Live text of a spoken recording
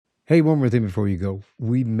Hey, one more thing before you go.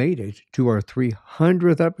 We made it to our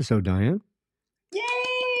 300th episode, Diane.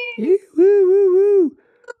 Yay! Woo, woo, woo.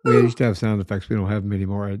 We used to have sound effects. We don't have them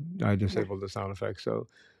anymore. I disabled the sound effects, so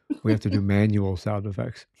we have to do manual sound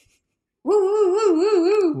effects. Woo, woo,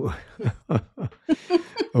 woo, woo, woo.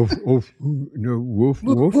 Oof, oof, no, woof,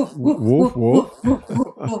 Woof, woof, woof, woof, woof, woof, woof. woof,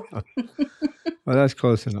 woof, woof, woof. Well, that's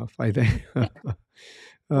close enough, I think.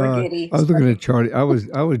 We're I giddy. was looking at Charlie. I was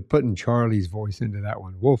putting Charlie's voice into that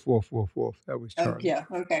one. Woof, woof, woof, woof. That was Oh, Charlie. yeah,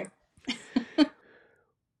 okay.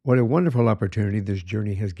 What a wonderful opportunity this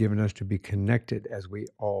journey has given us to be connected as we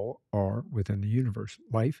all are within the universe.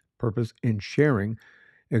 Life, purpose, and sharing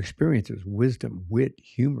experiences, wisdom, wit,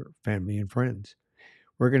 humor, family, and friends.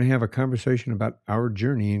 We're going to have a conversation about our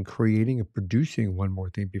journey in creating and producing One More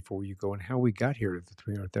Thing Before You Go and how we got here to the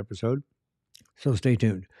 300th episode. So stay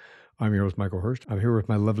tuned. I'm your host, Michael Hurst. I'm here with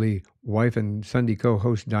my lovely wife and Sunday co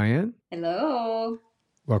host, Diane. Hello.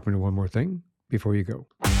 Welcome to One More Thing Before You Go.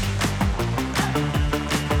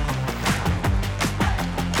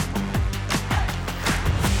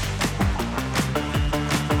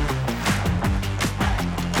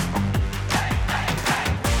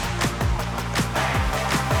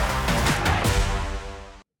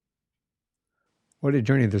 What a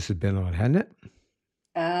journey this has been on, hasn't it?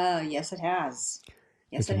 Yes, it has.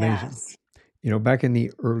 Yes, It's it amazing. has. Back in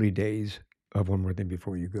the early days of One More Thing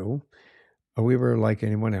Before You Go, we were like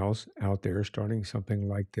anyone else out there starting something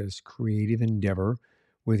like this creative endeavor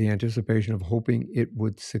with the anticipation of hoping it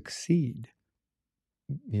would succeed.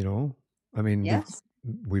 You know, I mean, Yes.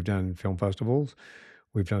 we've done film festivals,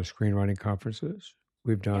 we've done screenwriting conferences,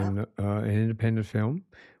 we've Yep. done an independent film,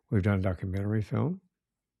 we've done a documentary film.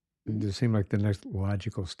 It Mhm. just seemed like the next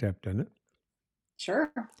logical step, doesn't it?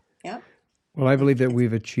 Sure. Yep. Well, I believe that It's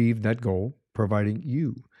we've achieved that goal, providing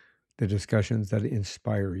you the discussions that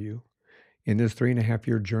inspire you. In this 3.5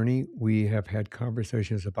 year journey, we have had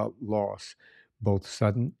conversations about loss, both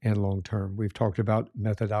sudden and long term. We've talked about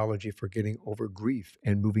methodology for getting over grief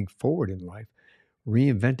and moving forward in life,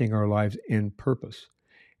 reinventing our lives in purpose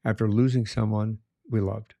after losing someone we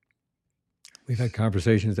loved. We've had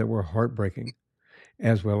conversations that were heartbreaking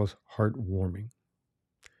as well as heartwarming.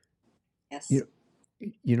 yes. You,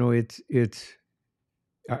 it's.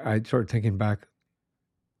 I started thinking back.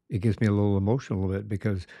 It gets me a little emotional a little bit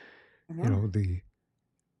because Mhm. the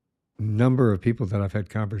number of people that I've had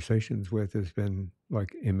conversations with has been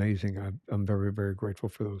like amazing. I'm very, very grateful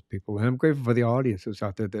for those people. And I'm grateful for the audience that's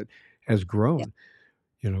out there that has Yeah. grown.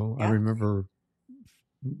 I Yeah. remember,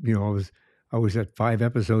 I was at 5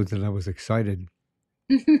 episodes and I was excited,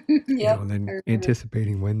 Yep. and I then remember.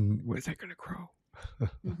 anticipating when is that going to grow?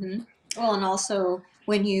 hmm Well, and also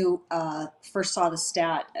when you first saw the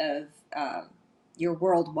stat of your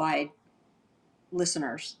worldwide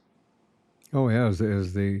listeners. Oh yeah, as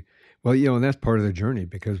the well, and that's part of the journey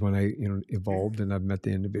because when I Mhm. evolved and I've met the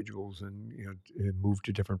individuals and moved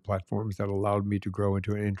to different platforms that allowed me to grow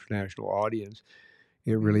into an international audience,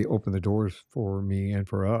 it really Mhm. opened the doors for me and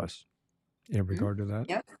for us in Mhm. regard to that.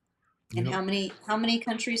 Yep. You And know, how many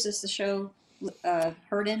countries is the show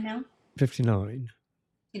heard in now? 59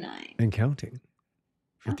 59. and counting.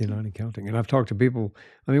 Counting. 59 and counting. And I've talked to people.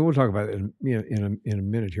 I mean, we'll talk about it in a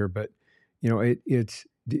minute here, but it's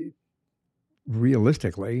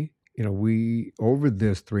realistically, we over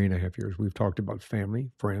this 3.5 years, we've talked about family,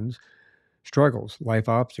 friends, struggles, life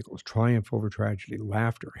obstacles, triumph over tragedy,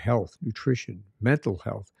 laughter, health, nutrition, mental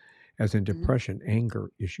health, as in Mhm. depression,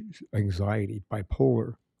 anger issues, anxiety,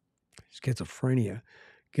 bipolar, schizophrenia,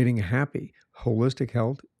 getting happy, holistic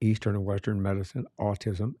health, Eastern and Western medicine,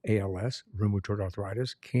 autism, ALS, rheumatoid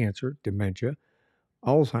arthritis, cancer, dementia,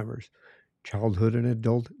 Alzheimer's, childhood and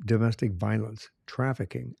adult domestic violence,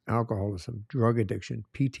 trafficking, alcoholism, drug addiction,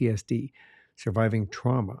 PTSD, surviving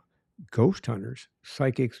trauma, ghost hunters,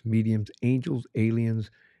 psychics, mediums, angels, aliens,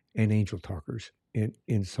 and angel talkers, and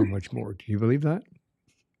so much more. Do you believe that?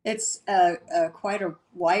 It's quite a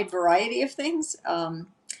wide variety of things.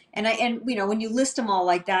 And when you list them all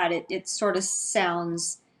like that, it sort of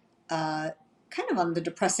sounds uh, kind of on the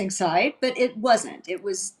depressing side, but it wasn't.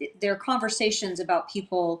 There are conversations about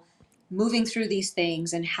people moving through these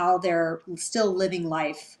things and how they're still living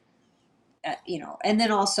life, and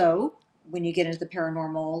then also when you get into the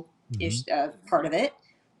paranormal Hmm. ish part of it,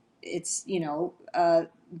 it's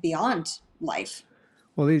beyond life.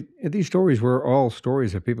 Well, these stories were all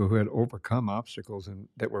stories of people who had overcome obstacles and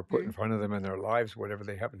that were put in Mhm. front of them in their lives, whatever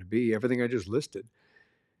they happened to be. Everything I just listed,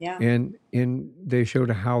 Yeah. and they showed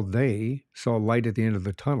how they saw light at the end of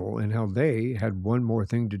the tunnel and how they had one more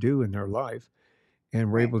thing to do in their life and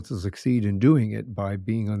were Right. able to succeed in doing it by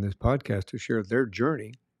being on this podcast to share their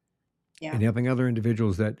journey Yeah. and helping other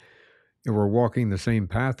individuals that were walking the same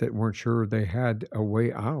path that weren't sure they had a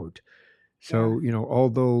way out. Yeah. So,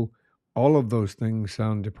 although all of those things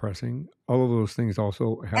sound depressing, all of those things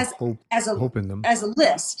also have As hope as a hope in them. as a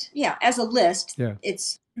list, yeah, as a list, Yeah.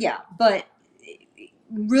 it's yeah, but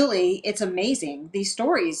really, it's amazing. These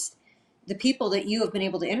stories, the people that you have been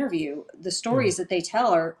able to interview, the Yeah. stories that they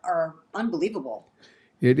tell are unbelievable.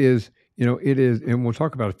 It is, and we'll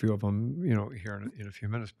talk about a few of them, here in a few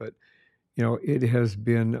minutes, but it has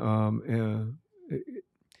been it-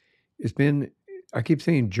 it's been I keep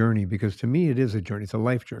saying journey because to me it is a journey. It's a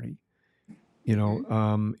life journey.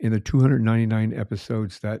 Hmm. In the 299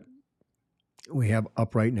 episodes that we have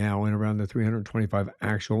up right now and around the 325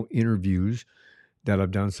 actual interviews that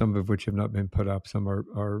I've done, some of which have not been put up, some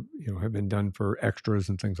are have been done for extras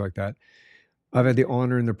and things like that. I've had the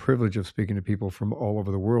honor and the privilege of speaking to people from all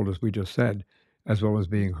over the world, as we just said, as well as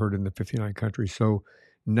being heard in the 59 countries. So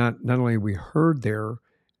not only we heard there,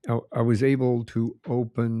 I was able to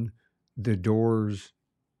open the doors,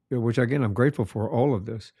 which again I'm grateful for all of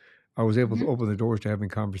this. I was able to Hmm. open the doors to having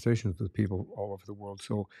conversations with people all over the world.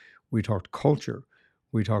 So we talked culture,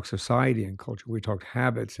 we talked society and culture, we talked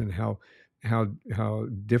habits and how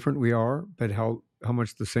different we are, but how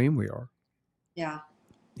much the same we are. Yeah.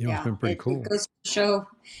 It's Yeah, been pretty it cool. goes to show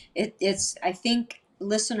it's I think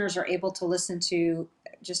listeners are able to listen to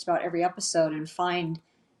just about every episode and find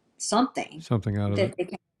something Something out of it. that they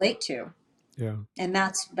can relate to. Yeah. And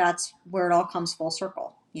that's where it all comes full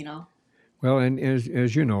circle, you know? Well, and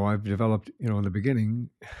as you know, I've developed, in the beginning,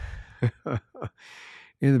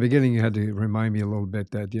 in the beginning, you had to remind me a little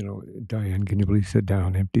bit that, Diane, can you please sit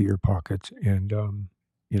down, empty your pockets, and,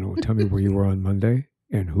 tell me where you were on Monday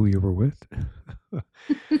and who you were with?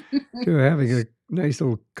 To having a nice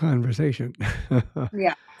little conversation,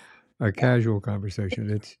 Yeah, a yeah. casual conversation.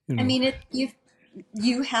 It's, I mean,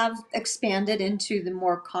 you have expanded into the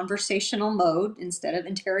more conversational mode instead of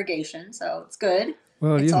interrogation, so it's good.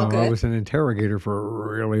 well, It's all I good. was an interrogator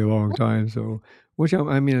for a really long time. So, which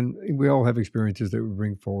I mean, we all have experiences that we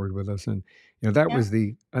bring forward with us. And, that Yeah. was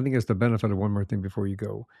I think it's the benefit of one more thing before you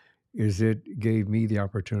go, is it gave me the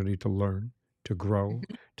opportunity to learn, to grow,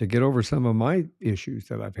 Mhm. to get over some of my issues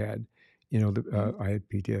that I've had. Mhm. I had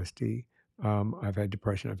PTSD. I've had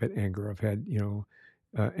depression. I've had anger. I've had,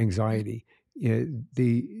 anxiety. Yeah,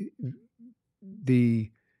 the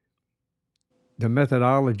the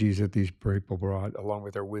methodologies that these people brought, along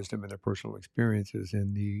with their wisdom and their personal experiences,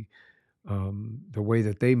 and the way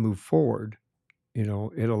that they move forward, it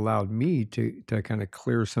allowed me to kind of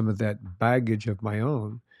clear some of that baggage of my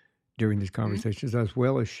own during these Mhm. conversations, as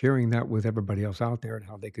well as sharing that with everybody else out there and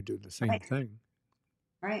how they could do the same Right, thing.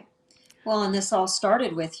 right. Well, and this all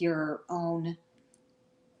started with your own,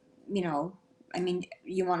 you know, I mean,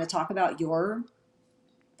 you want to talk about your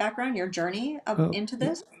background, your journey up Oh, into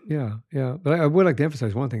this? yeah, yeah. But I would like to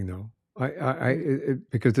emphasize one thing, though. Mm.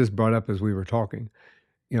 Because this brought up as we were talking.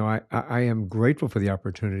 I am grateful for the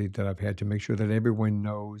opportunity that I've had to make sure that everyone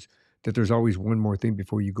knows that there's always one more thing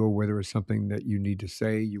before you go, whether it's something that you need to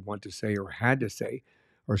say, you want to say, or had to say,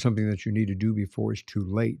 or something that you need to do before it's too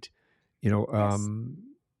late. You know, Yes. um,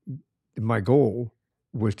 my goal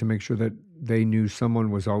was to make sure that they knew someone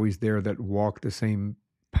was always there that walked the same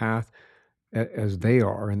path as they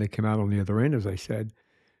are, and they came out on the other end, as I said,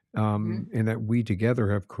 Hmm. and that we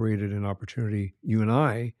together have created an opportunity. You and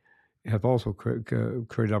I have also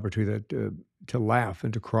created opportunity to laugh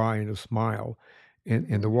and to cry and to smile, and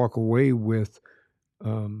Hmm. to walk away with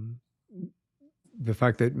um, the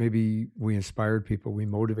fact that maybe we inspired people, we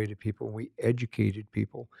motivated people, we educated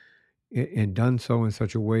people, and done so in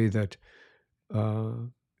such a way that uh,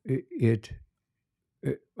 it, it,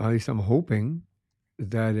 at least I'm hoping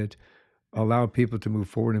that it allowed people to move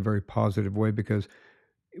forward in a very positive way. Because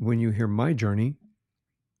when you hear my journey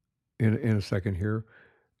in a second here,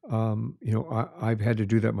 I've had to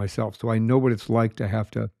do that myself. So I know what it's like to have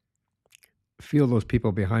to feel those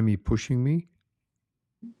people behind me pushing me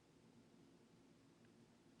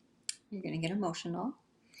You're going to get emotional.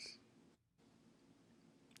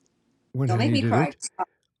 when Don't I make me needed cry. it, Stop.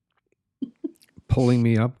 pulling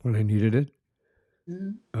me up when I needed it,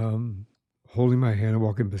 Mhm. um, holding my hand and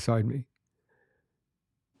walking beside me.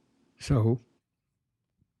 So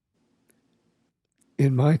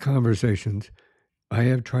in my conversations, I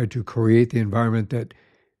have tried to create the environment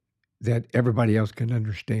that everybody else can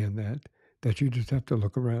understand that you just have to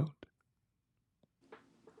look around.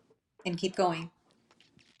 And keep going.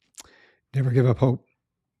 Never give up hope.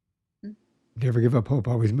 Mm. Never give up hope.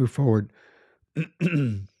 Always move forward.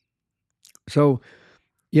 So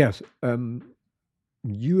yes,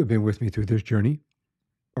 you have been with me through this journey.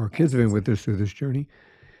 Our kids have been Yes. with us through this journey.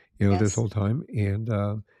 this Yes. whole time. And,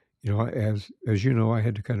 as you know, I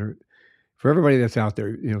had to kind of, for everybody that's out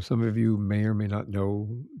there, some of you may or may not know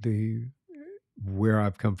where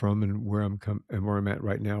I've come from and where I'm at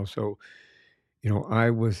right now. So, I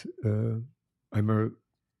was, I'm a,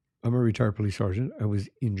 I'm a retired police sergeant. I was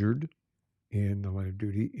injured in the line of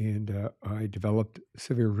duty, and I developed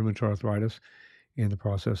severe rheumatoid arthritis in the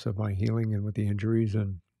process of my healing and with the injuries.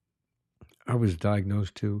 And I was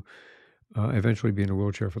diagnosed to eventually be in a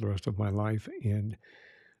wheelchair for the rest of my life. And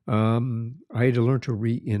I had to learn to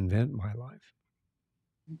reinvent my life.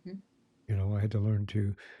 Hmm. I had to learn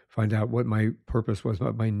to find out what my purpose was,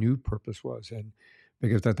 what my new purpose was. And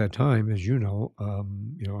because at that time, as I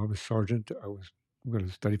was sergeant, I was going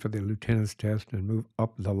to study for the lieutenant's test and move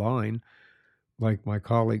up the line like my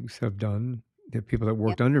colleagues have done, the people that Yep.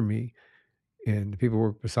 worked under me and the people who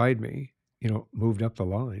worked beside me, moved up the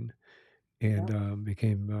line and Yep.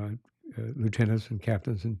 became lieutenants and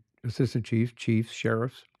captains and assistant chiefs,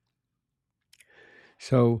 sheriffs.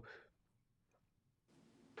 So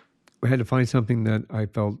I had to find something that I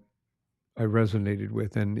felt I resonated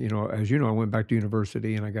with. And, as you know, I went back to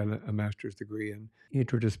university and I got a master's degree in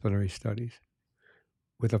interdisciplinary studies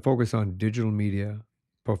with a focus on digital media,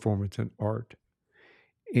 performance, and art.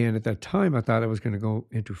 And at that time, I thought I was going to go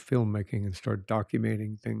into filmmaking and start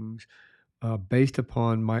documenting things based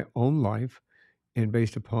upon my own life and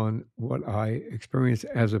based upon what I experienced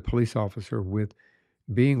as a police officer with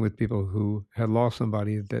being with people who had lost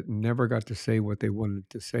somebody that never got to say what they wanted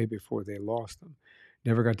to say before they lost them,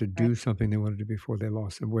 never got to Right. do something they wanted to before they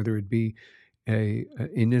lost them, whether it be an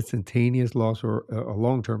instantaneous loss or a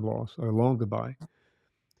long-term loss or a long goodbye.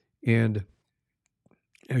 And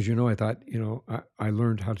as you know, I thought, I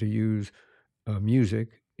learned how to use music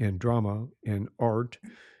and drama and art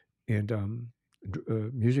and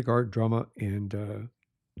music, art, drama, and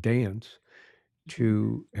dance Hmm.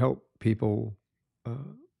 to help people.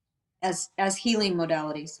 Uh, As healing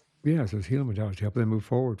modalities. Yes, as healing modalities, help them move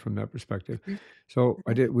forward from that perspective. Hmm. So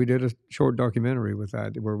Hmm. we did a short documentary with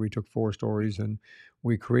that where we took 4 stories and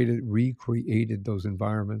we recreated those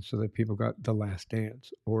environments so that people got the last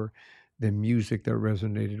dance or the music that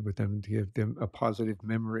resonated with them to give them a positive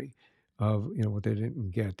memory of, what they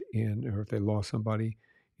didn't get in, or if they lost somebody,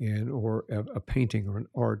 and or a painting or an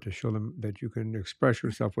art to show them that you can express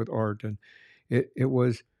yourself with art. And it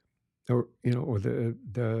was, or, or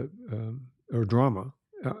or drama,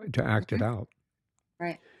 to act it Hmm. out.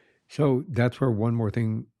 Right. So that's where One More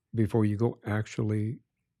Thing Before You Go actually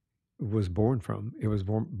was born from. It was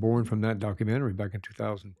born from that documentary back in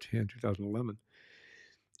 2010, 2011.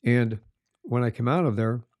 And when I came out of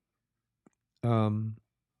there, um,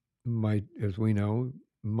 as we know,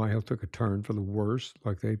 my health took a turn for the worse,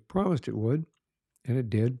 like they promised it would, and it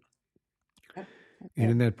did. Yep. That's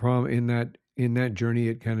And it. in that journey,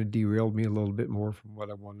 it kind of derailed me a little bit more from what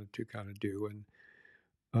I wanted to kind of do. And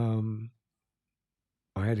um,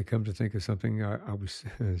 I had to come to think of something. I was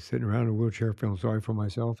sitting around in a wheelchair feeling sorry for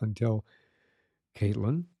myself until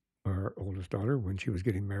Caitlin, our oldest daughter, when she was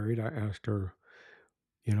getting married, I asked her,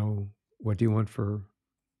 what do you want for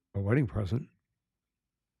a wedding present?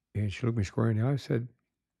 And she looked me square in the eye and said,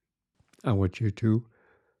 I want you to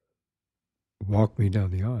walk me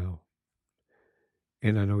down the aisle.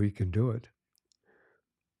 And I know you can do it.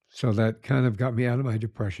 So that kind of got me out of my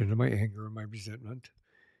depression and my anger and my resentment.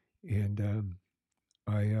 And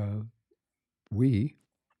I, we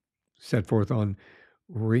set forth on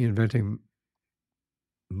reinventing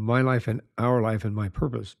my life and our life and my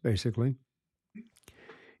purpose, basically.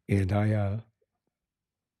 And I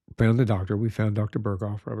found the doctor. We found Dr.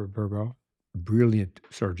 Berghoff, Robert Berghoff, brilliant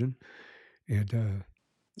surgeon. And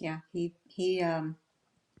Yeah.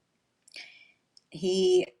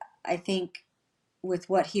 He, I think, with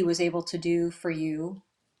what he was able to do for you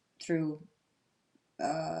through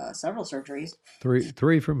several surgeries,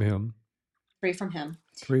 three from him, free from him,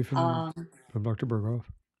 three um, from Dr. Berghoff.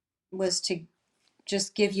 was to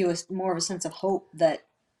just give you more of a sense of hope that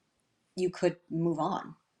you could move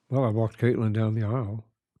on. Well, I walked Caitlin down the aisle.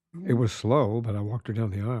 It Hmm. was slow, but I walked her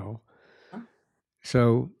down the aisle.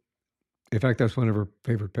 So, in fact, that's one of her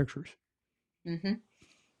favorite pictures Mm-hmm.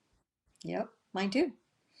 Yep. Mine too.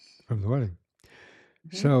 from the wedding.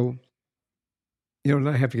 Hmm. So, and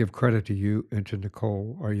I have to give credit to you and to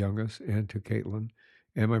Nicole, our youngest, and to Caitlin,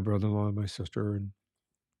 and my brother-in-law and my sister, and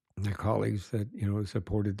my colleagues that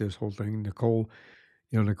supported this whole thing. Nicole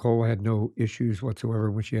had no issues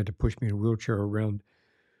whatsoever when she had to push me in a wheelchair around.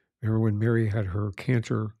 Remember when Mary had her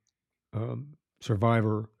cancer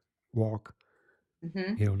survivor walk?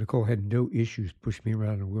 Hmm. Nicole had no issues pushing me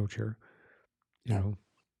around in a wheelchair. You Yep. know,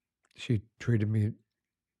 she treated me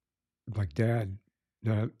like dad.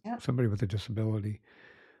 uh, Yeah. somebody with a disability. Yeah.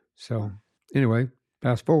 So anyway,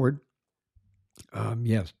 fast forward.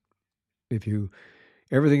 Yes, if you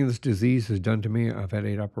everything this disease has done to me, I've had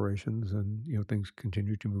 8 operations, and things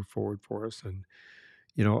continue to move forward for us. And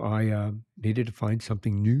I needed to find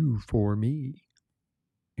something new for me.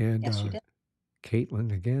 And Yes, you did.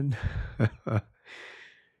 Caitlin again,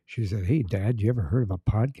 she said, "Hey, Dad, you ever heard of a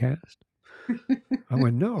podcast?" I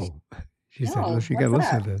went, "No." She said, No, "Listen, you got what's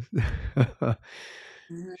to listen that? to this."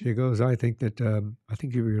 Mhm. She goes, I think you're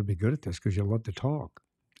going to be good at this because you love to talk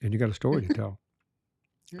and you got a story to tell."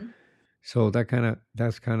 Mhm. So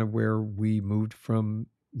that's kind of where we moved from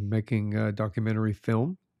making a documentary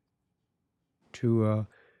film to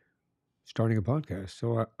starting a podcast.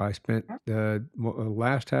 So I spent the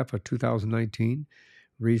last half of 2019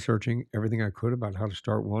 researching everything I could about how to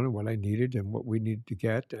start one and what I needed and what we needed to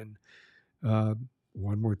get. And uh,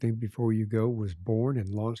 One More Thing Before You Go was born and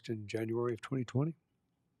launched in January of 2020.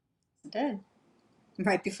 It did.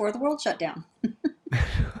 Right before the world shut down.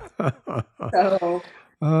 So,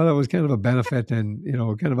 That was kind of a benefit, and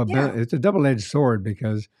yeah. it's a double-edged sword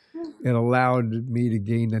because it allowed me to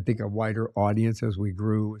gain, I think, a wider audience as we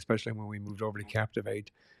grew, especially when we moved over to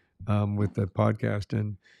Captivate with the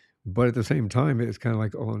podcast. But at the same time, it's kind of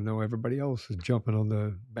like, oh no, everybody else is jumping on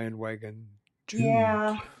the bandwagon too.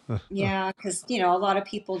 Yeah. Yeah. Because, a lot of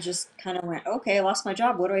people just kind of went, okay, I lost my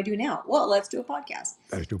job. What do I do now? Well, let's do a podcast.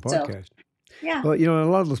 Let's do a So, podcast. yeah. Well, a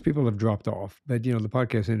lot of those people have dropped off, but the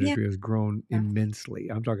podcast Yeah. industry has grown immensely.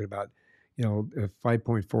 I'm talking about,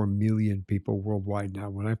 5.4 million people worldwide now.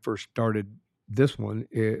 When I first started this one,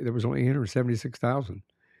 there was only 876,000,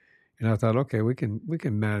 and I thought, okay, we can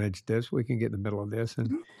manage this. We can get in the middle of this. And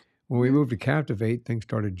when we Mm-hmm. moved to Captivate, things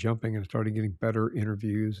started jumping and started getting better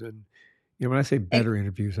interviews. And when I say better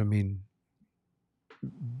interviews, I mean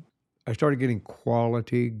I started getting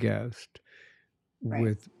quality guests Right.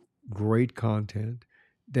 with great content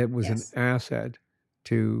that was an Yes. asset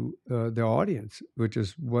to the audience, which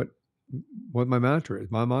is what my mantra is.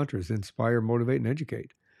 My mantra is inspire, motivate, and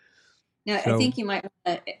educate. Now, I So think you might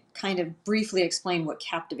want to kind of briefly explain what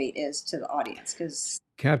Captivate is to the audience because,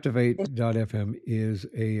 Captivate.fm is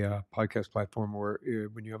a podcast platform where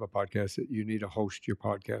when you have a podcast, that you need to host your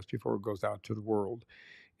podcast before it goes out to the world.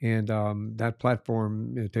 And that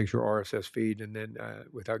platform, it takes your RSS feed, and then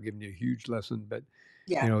without giving you a huge lesson, but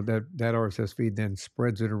yeah. that RSS feed then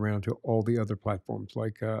spreads it around to all the other platforms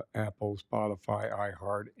like Apple, Spotify,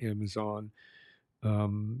 iHeart, Amazon,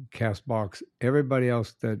 Castbox, everybody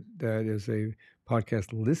else that is a podcast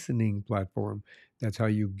listening platform. That's how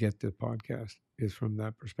you get the podcast, is from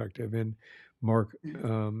that perspective. And Mark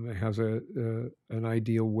Mhm. has an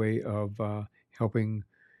ideal way of helping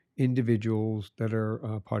individuals that are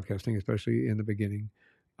podcasting, especially in the beginning,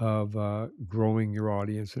 of growing your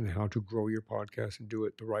audience and how to grow your podcast and do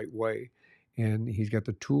it the right way. And he's got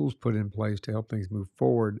the tools put in place to help things move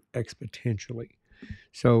forward exponentially.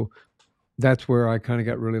 So that's where I kind of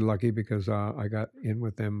got really lucky because I got in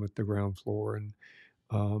with them with the ground floor, and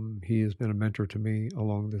he has been a mentor to me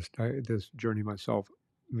along this journey myself.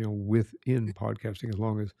 Within podcasting,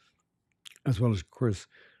 as well as Chris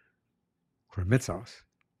Kremitzos.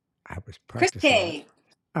 I was Chris practicing that. K.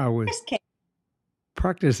 I was Chris K.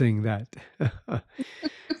 practicing that.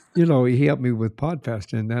 He helped me with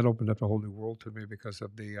Podfest, and that opened up a whole new world to me because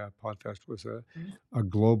of the Podfest was a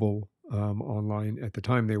global online. At the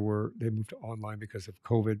time, they moved to online because of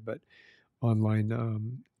COVID, but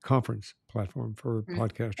online conference platform for Mhm. Yeah.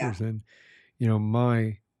 podcasters. And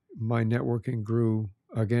my networking grew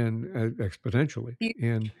again exponentially. Huge.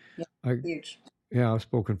 And Yeah. I Huge. yeah, I've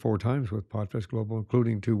spoken 4 times with Podfest Global,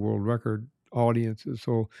 including 2 world record audiences.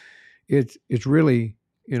 So it's really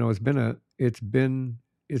it's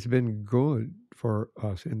been good for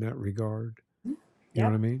us in that regard. Mhm. You know what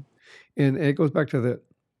I Yep. mean? And it goes back to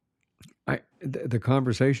the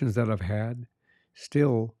conversations that I've had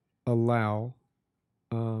still allow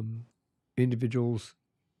individuals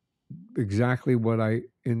exactly what I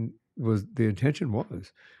in was the intention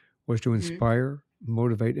was to Mhm. inspire,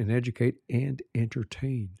 motivate, and educate and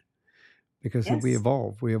entertain. Because we Yes.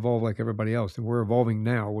 evolve. We evolve like everybody else, and we're evolving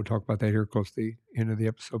now. We'll talk about that here close to the end of the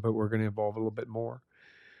episode, but we're going to evolve a little bit more.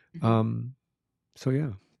 Mhm. Um, so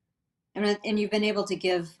yeah, And you've been able to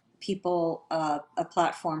give people a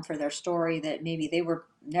platform for their story that maybe they were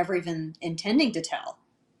never even intending to tell.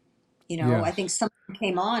 I yes, think someone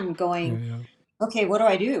came on yeah, going, yeah. okay, what do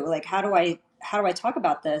I do? Like, how do I talk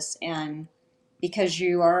about this? And because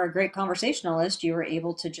you are a great conversationalist, you were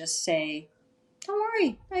able to just say, don't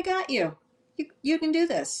worry, I got you. You can do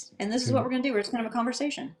this. And this is what See, we're going to do. We're just going to have a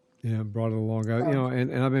conversation. Yeah, brought it along. So,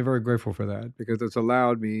 And I've been very grateful for that because it's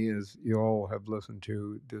allowed me, as you all have listened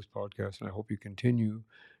to this podcast, and I hope you continue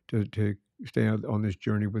to stay on this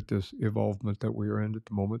journey with this evolvement that we are in at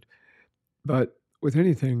the moment. But with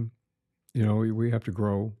anything, we have to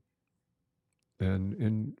grow,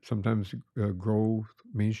 and sometimes growth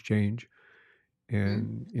means change, mhm.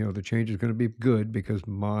 and the change is going to be good because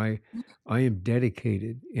I am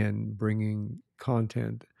dedicated in bringing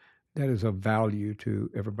content that is of value to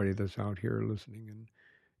everybody that's out here listening, and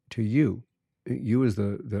to you as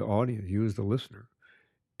the audience, you as the listener,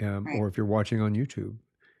 Right. or if you're watching on YouTube.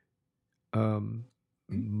 Um,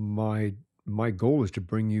 Mhm. my my goal is to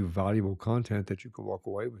bring you valuable content that you can walk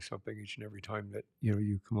away with something each and every time that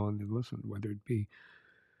you come on and listen, whether it be,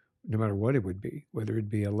 no matter what it would be, whether it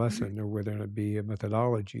be a Mhm. lesson or whether it be a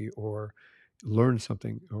methodology or learn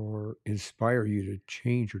something or inspire you to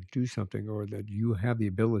change or do something, or that you have the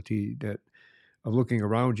ability that of looking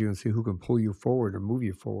around you and see who can pull you forward or move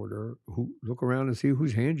you forward, or who look around and see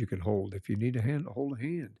whose hand you can hold. If you need a hand, hold a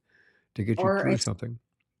hand to get you Or through it's something,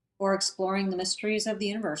 or exploring the mysteries of the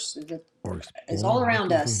universe that or is exploring all the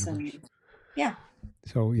around mysteries of the us. universe. And yeah.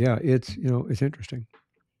 So yeah, it's interesting.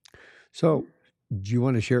 Mhm. So do you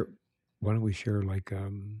want to share? Why don't we share like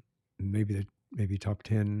maybe top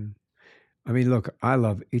 10? I mean, look, I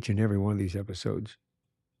love each and every one of these episodes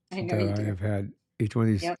I know that you I do. have had. Each one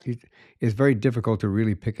of these, Yep. it's very difficult to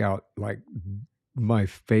really pick out like my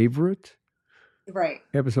favorite Right.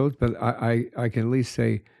 episodes, but I can at least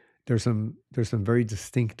say there's some very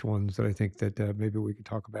distinct ones that I think that maybe we could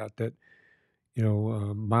talk about, that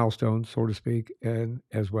milestones, so to speak, and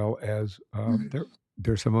as well as Mhm.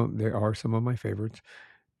 there are some of my favorites,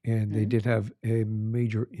 and they Mhm. did have a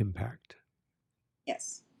major impact.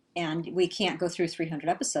 Yes. And we can't go through 300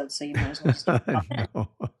 episodes, so you might as well just do top No, 10.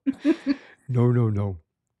 no, no, no.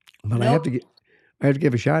 But Nope. I have to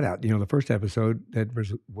give a shout out. The first episode that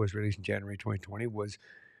was released in January 2020 was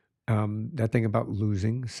that thing about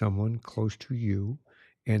losing someone close to you,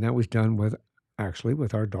 and that was done with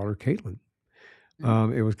our daughter Caitlin. Mhm.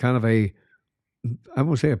 It was kind of I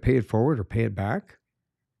won't say a pay it forward or pay it back,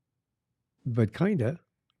 but kinda,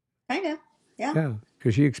 Kind of. Yeah. yeah,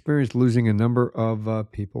 because she experienced losing a number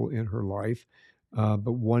of people in her life,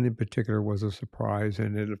 but one in particular was a surprise,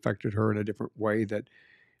 and it affected her in a different way. That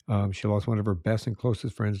she lost one of her best and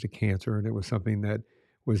closest friends to cancer, and it was something that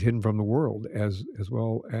was hidden from the world as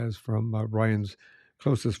well as from Ryan's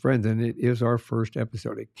closest friends. And it is our first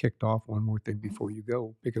episode. It kicked off One More Thing Mhm. Before You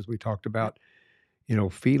Go, because we talked Yep. about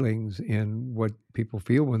feelings and what people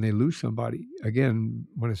feel when they lose somebody. Again,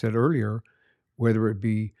 when I said earlier, whether it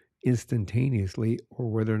be instantaneously or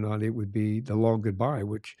whether or not it would be the long goodbye,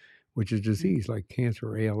 which is Mhm. disease like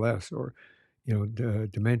cancer, ALS, or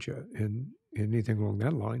dementia, and anything along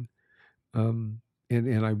that line. Um,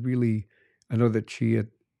 and I know that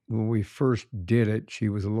when we first did it, she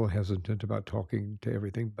was a little hesitant about talking to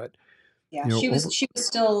everything, but Yeah. She was over,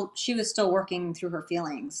 she was still working through her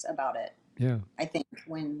feelings about it, yeah, I think,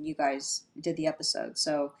 when you guys did the episode.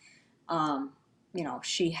 So, um,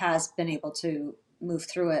 she has been able to move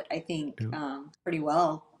through it, I think, yeah, pretty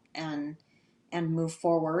well, and move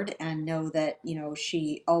forward, and know that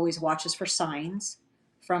she always watches for signs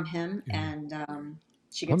from him, yeah. and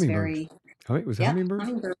she gets Hummingbirds. very, Was it yeah, hummingbirds?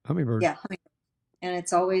 hummingbird, Hummingbirds. yeah, and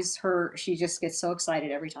it's always her. She just gets so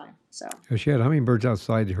excited every time. So, Yeah, she had hummingbirds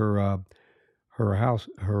outside her house,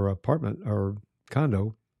 her apartment or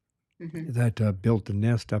condo, hmm that built a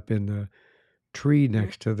nest up in the tree hmm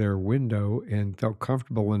next to their window and felt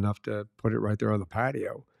comfortable enough to put it right there on the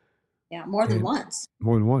patio. yeah, more than And once.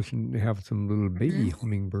 more than once, and they have some little baby hmm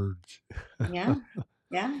hummingbirds. Yeah,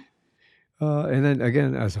 yeah. And then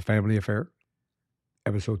again, as a family affair,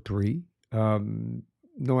 episode three. Um,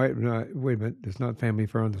 no, wait a minute. It's not family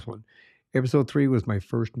affair on this one. Episode three was my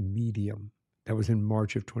first medium. That was in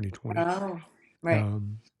March of 2020. Oh, right.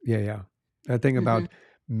 Yeah, yeah. That thing hmm about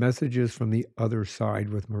messages from the other side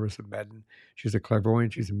with Marissa Medden. She's a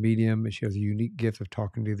clairvoyant, she's a medium, and she has a unique gift of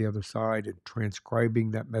talking to the other side and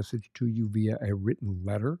transcribing that message to you via a written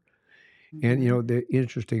letter. And, hmm the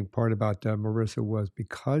interesting part about Marissa was,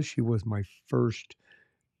 because she was my first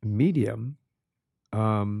medium,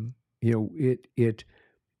 um, you know, it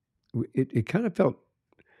kind of felt,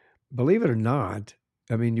 believe it or not,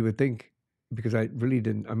 I mean, you would think, because I really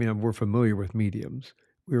didn't, I mean, we're familiar with mediums,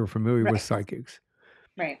 we were familiar with Right, psychics.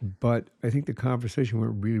 right. But I think the conversation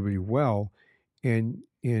went really, really well, and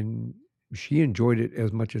she enjoyed it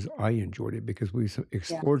as much as I enjoyed it, because we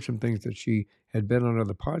Yeah. explored some things that she had been on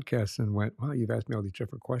other podcasts and went, "Wow, you've asked me all these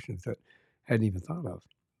different questions that I hadn't even thought of."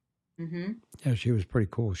 hmm Yeah, she was pretty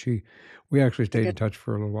cool. We actually It's a stayed good. in touch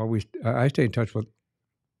for a little while. I stayed in touch with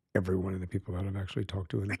every one of the people that I've actually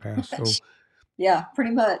talked to in the past. So Yeah,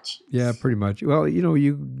 pretty much. yeah, pretty much. Well,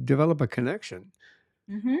 you develop a connection,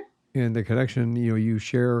 Hmm. and the connection, you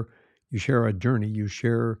share a journey, you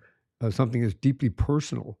share something that's deeply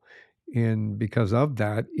personal, and because of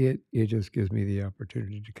that, it just gives me the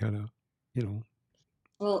opportunity to kind of, you know,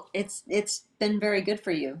 Well, it's been very good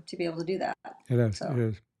for you to be able to do that. it is, it So,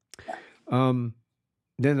 is. yeah. Um,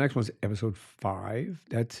 then the next one's episode 5.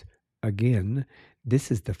 That's again,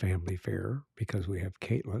 this is the family fair because we have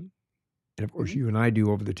Caitlin, and of course Mhm. you and I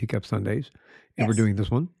do over the Teacup Sundays, and we're Yes. doing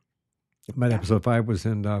this one. But Yeah. episode 5 was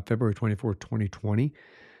in February 24th, 2020.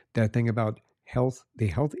 That thing about health, the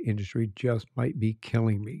health industry just might be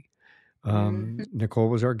killing me. Hmm. Nicole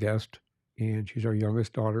was our guest, and she's our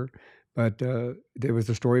youngest daughter. But there was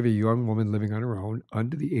the story of a young woman living on her own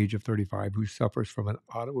under the age of 35 who suffers from an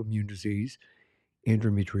autoimmune disease,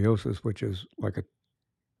 endometriosis, which is like a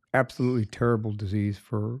absolutely terrible disease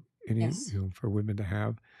for Yes. for women to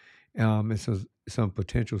have. And so some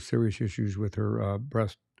potential serious issues with her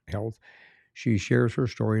breast health. She shares her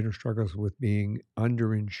story and her struggles with being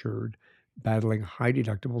underinsured, battling high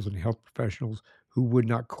deductibles and health professionals who would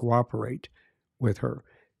not cooperate with her,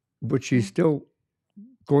 which she's Mm. still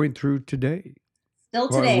going through today. Still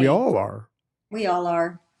Well, we today, all are. we all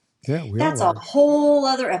are. Yeah, we all That's a are. whole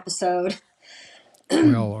other episode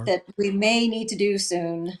We all are. that we may need to do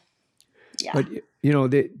soon. Yeah. But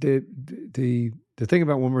the thing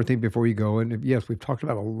about one more thing before you go, and yes, we've talked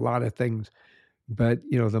about a lot of things, but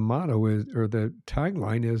the motto is, or the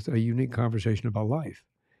tagline is, a unique conversation about life.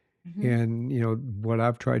 Hmm. And what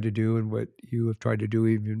I've tried to do, and what you have tried to do,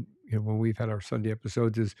 even when we've had our Sunday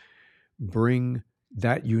episodes, is bring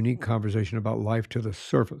that unique conversation about life to the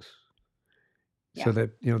surface, so Yeah.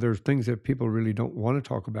 that there's things that people really don't want to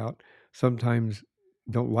talk about, sometimes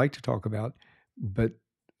don't like to talk about, but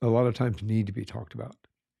a lot of times need to be talked about.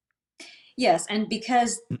 Yes, and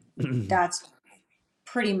because that's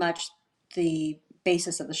pretty much the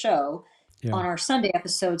basis of the show, Yeah, on our Sunday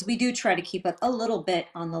episodes, we do try to keep it a little bit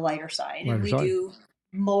on the lighter side, and lighter we side. do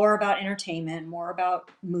more about entertainment, more about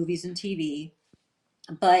movies and TV.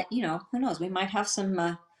 But who knows? We might have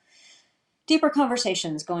some deeper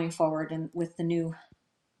conversations going forward, and with the new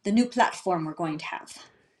platform we're going to have,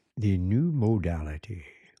 The new modality.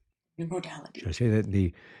 new Should I modality. say that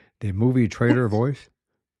in the movie trailer voice?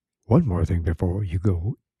 One more thing before you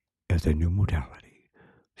go, as a new modality.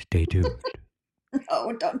 Stay tuned.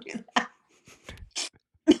 Oh, don't do that.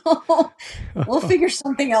 No, we'll figure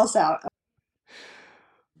something else out.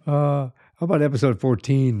 How about episode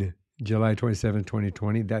 14, July 27,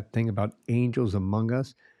 2020? That thing about angels among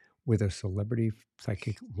us with a celebrity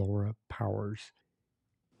psychic Laura Powers.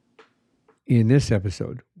 In this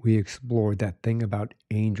episode, we explored that thing about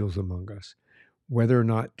angels among us, whether or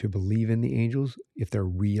not to believe in the angels, if they're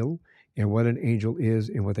real, and what an angel is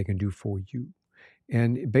and what they can do for you.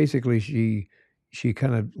 And basically, she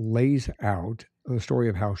kind of lays out the story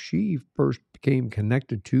of how she first became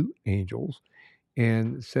connected to angels,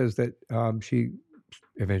 and says that she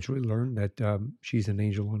eventually learned that she's an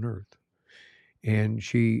angel on earth. And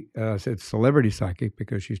she said celebrity psychic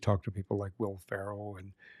because she's talked to people like Will Ferrell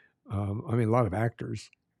and I mean a lot of actors,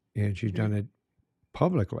 and she's Mhm. done it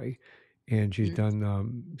publicly, and she's Mhm.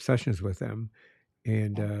 done sessions with them,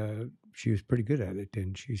 and Yeah. she was pretty good at it,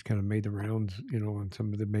 and she's kind of made the rounds, on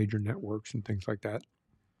some of the major networks and things like that.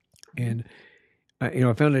 Mhm. And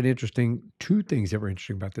I found it interesting. Two things that were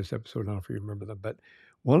interesting about this episode. I don't know if you remember them, but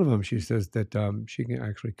one of them, she says that she can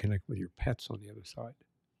actually connect with your pets on the other side,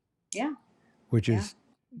 Yeah. which Yeah. is,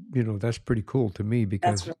 that's pretty cool to me That's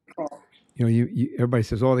because really cool. everybody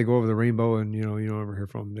says, oh, they go over the rainbow, and you don't ever hear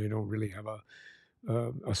from them. They don't really have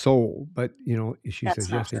a soul, but she That's says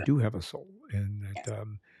yes, not they true. do have a soul, and Yes. that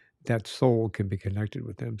that soul can be connected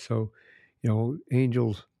with them. So,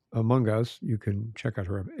 angels among us, you can check out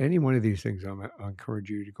her. Any one of these things, I encourage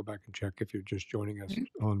you to go back and check if you're just joining us Mhm.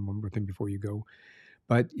 on one more thing before you go.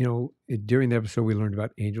 But during the episode, we learned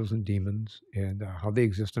about angels and demons and how they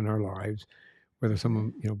exist in our lives, whether Mhm.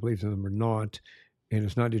 someone believes in them or not, and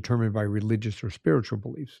it's not determined by religious or spiritual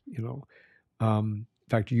beliefs. In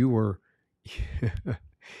fact, you were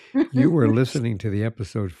you were listening to the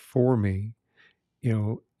episode for me,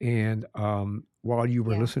 and while you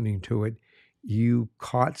were Yeah. listening to it, you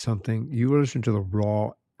caught something. You were listening to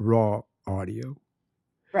the raw audio,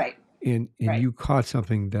 Right. and Right. you caught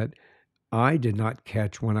something that I did not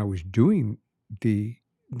catch when I was doing the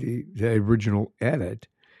the original edit.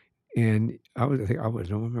 And I don't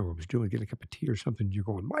remember what I was doing, getting a cup of tea or something. You're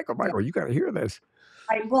going, Michael, Yeah. Michael, you got to hear this.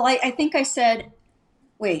 I think I said,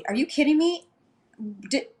 wait, are you kidding me?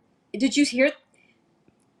 Did did you hear?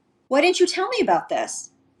 Why didn't you tell me about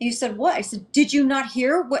this? You said what? I said, did you not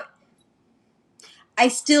hear what? I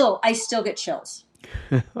still get chills.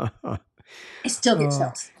 I still get Uh,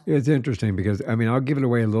 chills. it's interesting because I mean I'll give it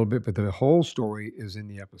away a little bit, but the whole story is in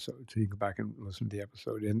the episode, so you can go back and listen to the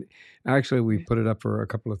episode. And actually, we put it up for a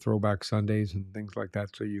couple of throwback Sundays and things like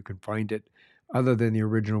that, so you can find it. Other than the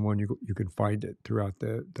original one, you can find it throughout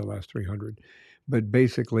the last 300. But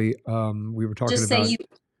basically, we were talking Just say about. you.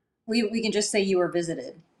 We can just say you were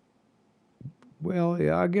visited. Well,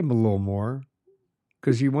 yeah, I'll give them a little more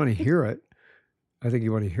because you want to hear it. I think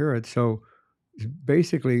you want to hear it. So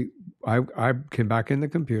basically, I came back in the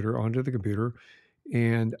computer onto the computer,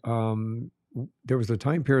 and there was a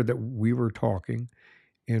time period that we were talking,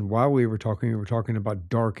 and while we were talking about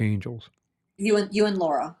dark angels, You and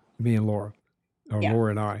Laura. me and Laura, or Yeah, Laura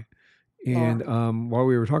and I, Laura. and while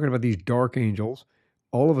we were talking about these dark angels,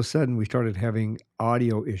 all of a sudden we started having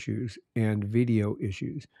audio issues and video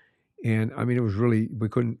issues, and I mean it was really we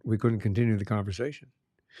couldn't continue the conversation.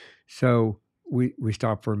 So we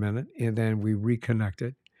stopped for a minute and then we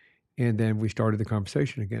reconnected and then we started the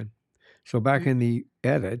conversation again. So back in the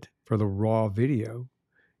edit for the raw video,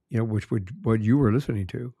 which would what you were listening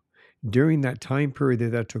to, during that time period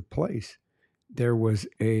that took place, there was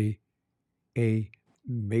a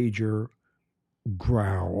major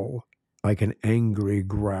growl, like an angry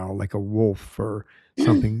growl, like a wolf or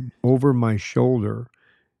something over my shoulder.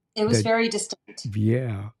 It was That very distinct.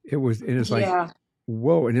 yeah, it was, and it's like Yeah.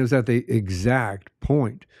 whoa, and it was at the exact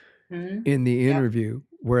point Hmm. in the Yep. interview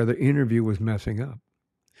where the interview was messing up.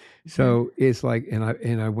 Hmm. So it's like, and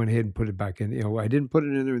I went ahead and put it back in. I didn't put it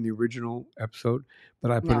in there in the original episode,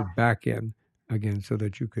 but I put No. it back in again so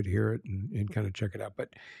that you could hear it and kind of check it out.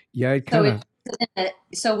 But yeah, it So kind of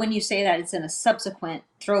so when you say that it's in a subsequent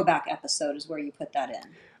throwback episode is where you put that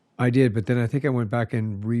in. I did, but then I think I went back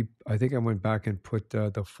and I think I went back and put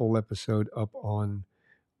the full episode up on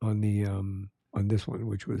the on this one,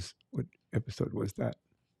 which was what episode was that?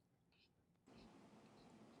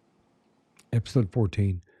 Episode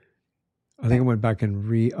 14. I think I Okay. went back and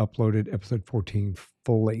re-uploaded episode 14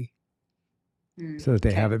 fully so that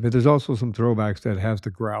they have Okay. it. But there's also some throwbacks that has the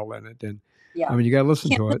growl in it, and I Yeah. mean you got to listen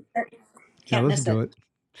Can't to miss it. it. Yeah, Can't listen miss to it.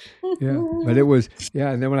 it. Yeah, but it was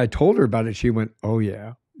yeah. And then when I told her about it, she went, "Oh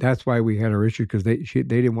yeah, that's why we had our issue because they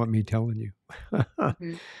didn't want me telling you."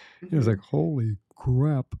 Mhm. It was Mhm. like, "Holy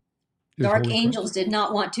crap!" Just Dark holy crap. angels did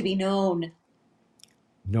not want to be known.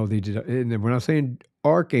 No, they did. And then we're not saying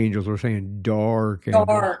archangels. We're saying dark angels.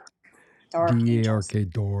 Dark angels. DARK,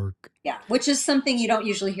 dark. Yeah, which is something you don't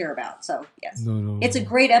usually hear about. So yes, No. it's a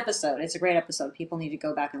great episode. It's a great episode. People need to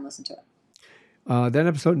go back and listen to it. Then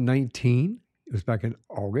episode 19. It was back in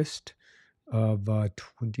August of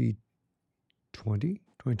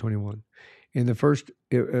 2021. In the first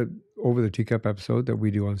Over the Teacup episode that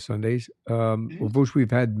we do on Sundays, of which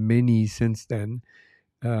we've had many since then.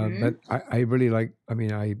 But I really like, I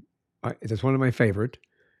mean, I that's one of my favorite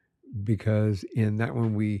because in that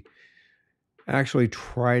one we actually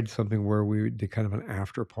tried something where we did kind of an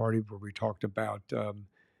after party where we talked about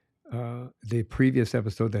the previous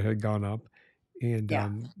episode that had gone up. And Yeah.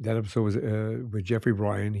 that episode was with Jeffrey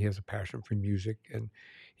Bryan. He has a passion for music, and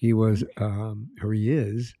he was, or he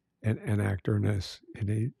is, an actor and a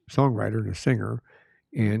songwriter and a singer.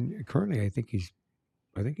 And currently, I think he's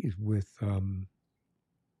with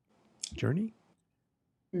Journey.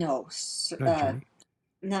 No, Not Journey.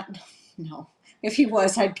 not no. If he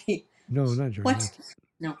was, I'd be. No, not Journey. What?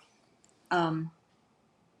 No. Are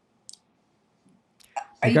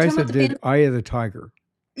The you guys talking about that the did band? Eye of the Tiger.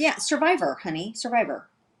 Yeah, Survivor, honey, Survivor.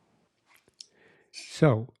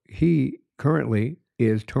 So he currently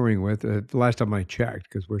is touring with. The last time I checked,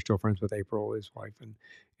 because we're still friends with April, his wife,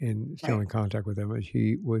 and still Right. in contact with him,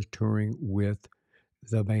 he was touring with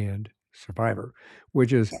the band Survivor,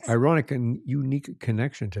 which is Yes. ironic and unique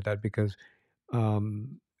connection to that because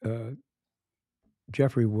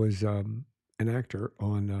Jeffrey was an actor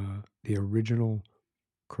on the original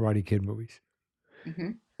Karate Kid movies.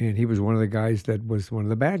 Hmm. And he was one of the guys that was one of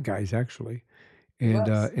the bad guys, actually, He and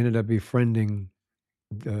was. ended up befriending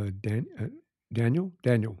Daniel.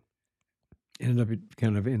 Daniel ended up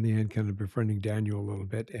kind of in the end, kind of befriending Daniel a little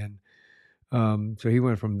bit, and so he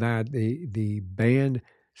went from that. The band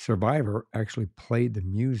Survivor actually played the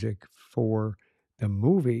music for the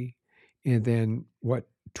movie, and then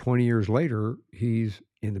 20 years later, he's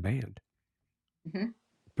in the band. Hmm.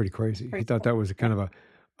 Pretty crazy. He Pretty thought cool. that was kind of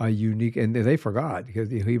a unique, and they forgot because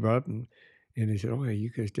he brought up and he said, "Oh, yeah, you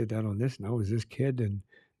guys did that on this, and I was this kid," and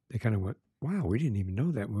they kind of went, "Wow, we didn't even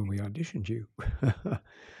know that when we auditioned you."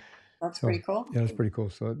 That's So pretty cool. yeah, that's pretty cool.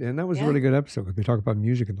 So and that was a Yeah. really good episode because we talk about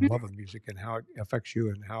music and the love of music and how it affects you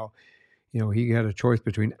and how he had a choice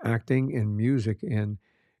between acting and music, and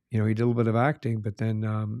he did a little bit of acting, but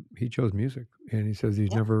then he chose music, and he says he's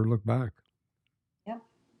Yep. never looked back. Yep.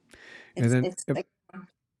 And then It's like,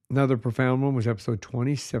 another profound one was episode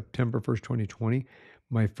 20, September 1st, 2020,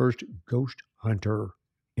 my first ghost hunter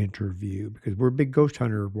interview, because we're big ghost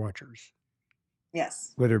hunter watchers,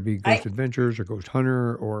 yes. whether it be Ghost Adventures or Ghost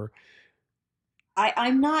Hunter or.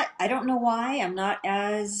 I'm not, I don't know why I'm not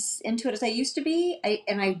as into it as I used to be.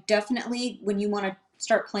 I definitely, when you want to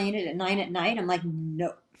start playing it at 9 at night, I'm like,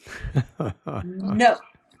 no, no.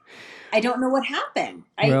 I don't know what happened.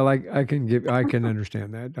 Well, I can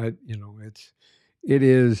understand that. It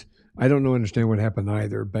is. I don't know understand what happened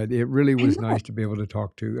either, but it really I was know. nice to be able to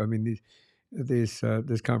talk to. I mean, this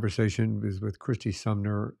conversation was with Christy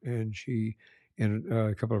Sumner, and she and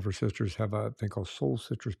a couple of her sisters have a thing called Soul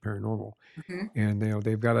Citrus Paranormal, Mhm. and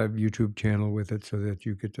they've got a YouTube channel with it so that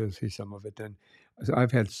you get to see some of it. And so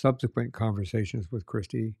I've had subsequent conversations with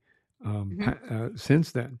Christy Mhm.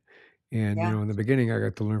 since then. And Yeah. in the beginning, I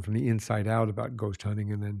got to learn from the inside out about ghost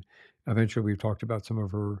hunting, and then eventually we've talked about some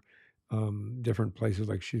of her different places.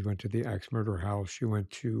 Like she went to the Axe Murder House, she went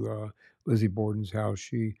to Lizzie Borden's house.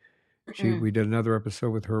 Mm. We did another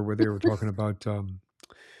episode with her where they were talking about uh,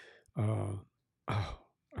 oh,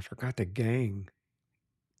 I forgot the gang,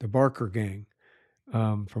 the Barker gang,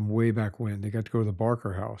 from way back when. They got to go to the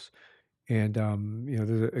Barker house, and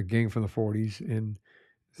there's a gang from the '40s, and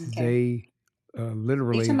Okay. they Are you talking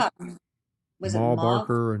literally about, was it Maul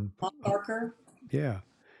Barker and Maud Barker? yeah.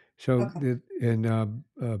 So Okay.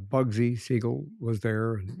 Bugsy Siegel was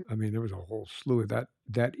there, and I mean there was a whole slew of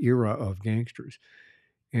that era of gangsters,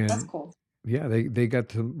 That's and cool. yeah, they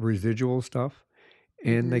got some residual stuff,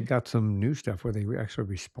 and they Hmm. got some new stuff where they actually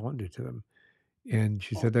responded to them. And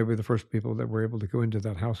she Cool. said they were the first people that were able to go into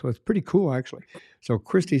that house. So it's pretty cool, actually. So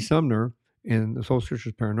Christy Mhm. Sumner in the Soul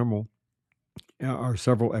Sisters Paranormal are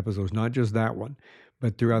several episodes, not just that one,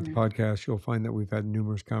 but throughout the Mhm. podcast, you'll find that we've had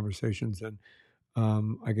numerous conversations, and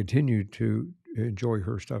I continue to enjoy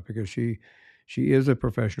her stuff because she is a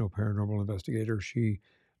professional paranormal investigator. She,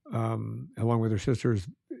 along with her sisters,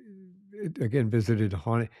 again visited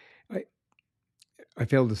haunted. I I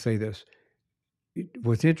failed to say this.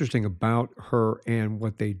 What's interesting about her and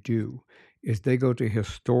what they do is they go to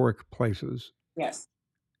historic places, Yes.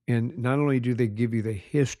 and not only do they give you the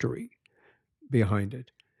history behind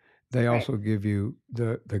it, they Right. also give you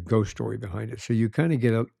the ghost story behind it. So you kind of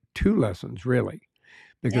get two lessons really,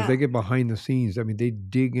 because they Yeah. get behind the scenes. I mean, they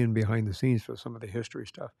dig in behind the scenes for some of the history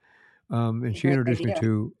stuff. And she Great introduced me idea.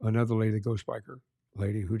 to another lady, the ghost biker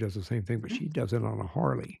lady, who does the same thing, but Mhm. she does it on a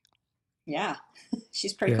Harley. Yeah.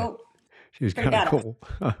 She's pretty Yeah, cool. she's Pretty kind of badass. cool.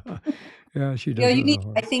 Yeah, she does it You on a need, I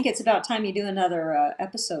Harley. think it's about time you do another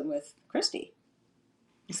episode with Christy.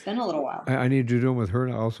 It's been a little while. I need to do them with her,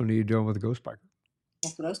 and I also need to do them with the ghost biker.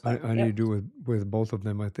 Yeah, for those I biker. need to Yep. do with both of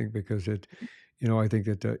them. I think because I think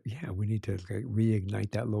that yeah, we need to like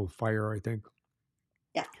reignite that little fire. I think.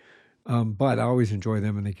 Yeah. But I always enjoy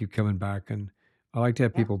them, and they keep coming back. And I like to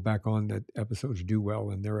have Yeah. people back on that episodes do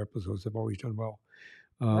well, and their episodes have always done well.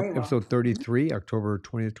 Very well. Episode 33, October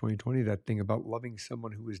 20th, 2020, that thing about loving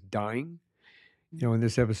someone who is dying. In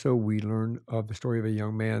this episode, we learn of the story of a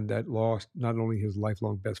young man that lost not only his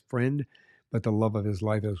lifelong best friend, but the love of his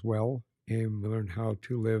life as well. And we learn how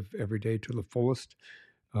to live every day to the fullest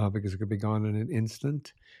because it could be gone in an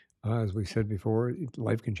instant. As we said before,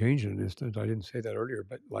 life can change in an instant. I didn't say that earlier,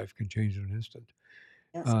 but life can change in an instant.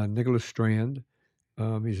 Yes. Nicholas Strand,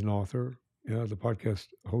 he's an author, the podcast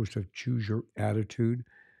host of Choose Your Attitude,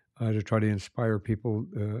 to try to inspire people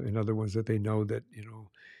and other ones that they know that,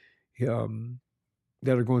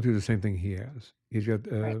 that are going through the same thing he has. He's got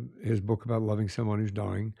Right. his book about loving someone who's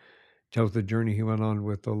dying, tells the journey he went on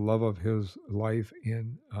with the love of his life.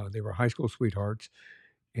 And they were high school sweethearts.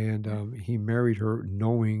 And Mhm. he married her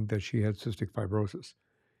knowing that she had cystic fibrosis.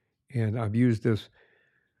 And I've used this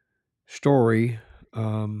story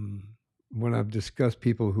when I've discussed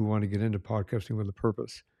people who want to get into podcasting with a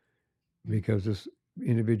purpose, because this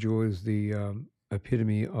individual is the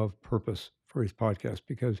epitome of purpose for his podcast.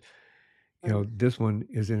 Because Right. this one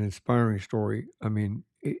is an inspiring story. I mean,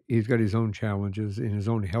 he's got his own challenges and his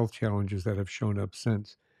own health challenges that have shown up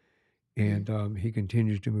since, Mhm. and he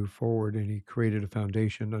continues to move forward. And he created a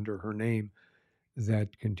foundation under her name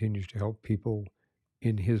that continues to help people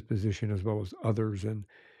in his position as well as others. And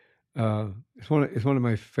it's one of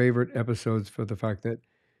my favorite episodes for the fact that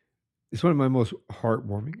it's one of my most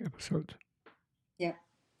heartwarming episodes. Yeah.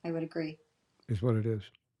 I would agree. Is what it is.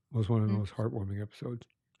 It was one of the Mhm. most heartwarming episodes.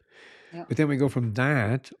 Yep. But then we go from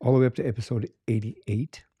that all the way up to episode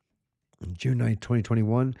 88, June 9th,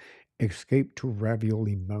 2021, Escape to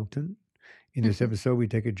Ravioli Mountain. In this episode, we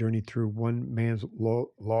take a journey through one man's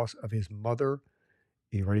loss of his mother. Are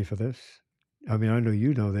you ready for this? I mean, I know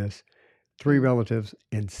you know this. 3 Mm. relatives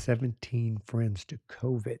and 17 friends to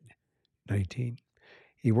COVID-19.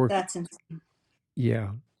 He worked, That's insane.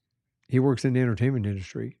 yeah, he works in the entertainment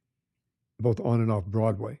industry, both on and off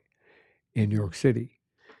Broadway in New Hmm. York City.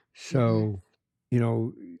 Hmm. So, you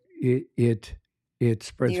know, it New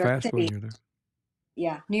spreads York fast when City, you're there.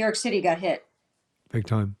 yeah, New York City got hit Big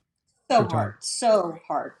time, so big time. hard, so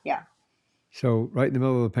hard. Yeah. So, right in the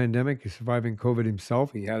middle of the pandemic, he's surviving COVID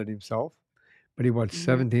himself. He had it himself, but he watched Hmm.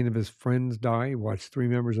 17 of his friends die. He watched 3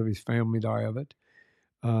 members of his family die of it.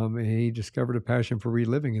 And he discovered a passion for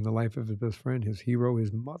reliving in the life of his best friend, his hero,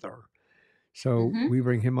 his mother. So Hmm. we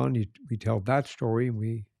bring him on. We tell that story, and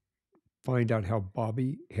we find out how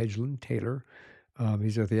Bobby Hedgeland Taylor,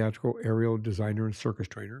 he's a theatrical aerial designer and circus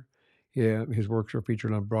trainer. Yeah, his works are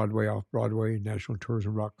featured on Broadway, off Broadway, national tours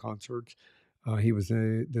and rock concerts. He was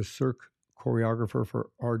the Cirque choreographer for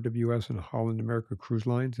RWS and Holland America Cruise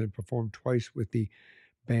Lines and performed twice with the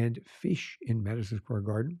band Fish in Madison Square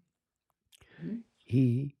Garden. Hmm.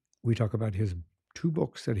 We talk about his 2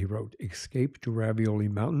 books that he wrote: Escape to Ravioli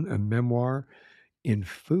Mountain, a memoir in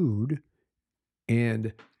food,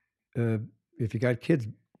 and uh, if you got kids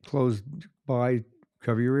close by,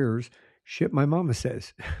 cover your ears. Shit, my mama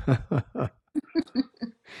says.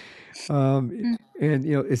 And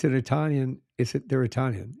it's an Italian. They're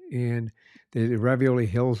Italian, and the Ravioli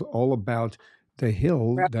Hill's all about the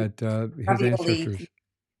hill Ravi- that his Ravioli, ancestors.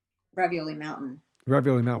 Ravioli Mountain,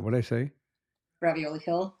 Ravioli Mountain. What did I say? Ravioli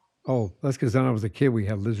Hill, Oh, that's because when I was a kid, we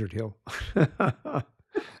had Lizard Hill.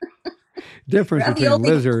 Difference between Ravioli,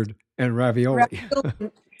 lizard and ravioli.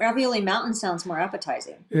 Ravioli Mountain sounds more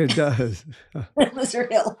appetizing It does. than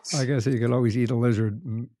Lizard Hill. I guess you could always eat a lizard,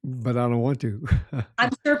 but I don't want to.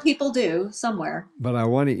 I'm sure people do somewhere. But I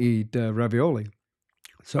want to eat ravioli.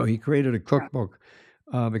 So he created a Yeah. cookbook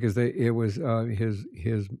because it was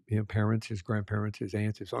his parents, his grandparents, his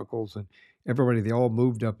aunts, his uncles, and everybody. They all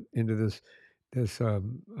moved up into this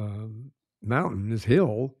mountain, this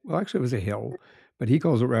hill. Well, actually, it was a hill, but he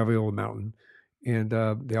calls it Ravioli Mountain. And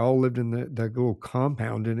they all lived in that little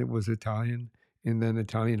compound, and it was Italian, and then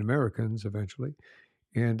Italian Americans eventually.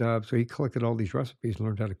 And so he collected all these recipes,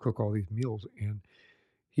 learned how to cook all these meals, and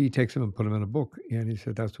he takes them and put them in a book. And he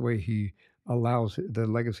said that's the way he allows the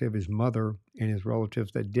legacy of his mother and his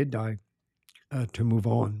relatives that did die to move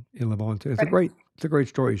on and live on. It's Right. a great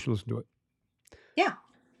story. You should listen to it. Yeah.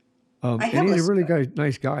 I And have he's a listened really to it.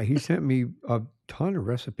 nice guy. He sent me a ton of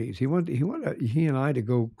recipes. He and I to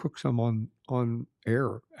go cook some on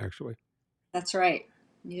air actually. That's right.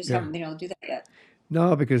 You just Yeah. haven't been able to do that yet.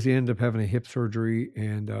 No, because he ended up having a hip surgery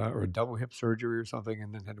and or a double hip surgery or something,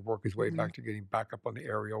 and then had to work his way Hmm. back to getting back up on the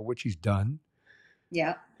aerial, which he's done,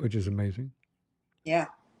 Yeah. which is amazing. Yeah.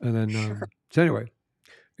 And then Sure. so anyway,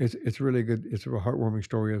 it's really good. It's a heartwarming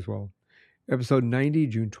story as well. Episode 90,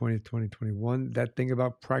 June 20th, 2021. That thing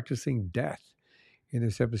about practicing death. In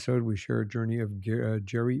this episode, we share a journey of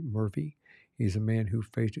Jerry Murphy. He's a man who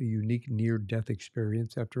faced a unique near-death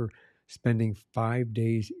experience after spending 5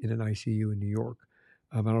 days in an ICU in New York.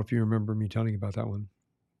 I don't know if you remember me telling you about that one.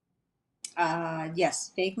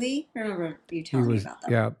 Yes, vaguely remember you He telling me was, about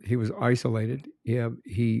that. yeah, he was isolated. Yeah,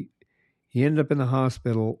 he ended up in the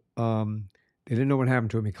hospital. They didn't know what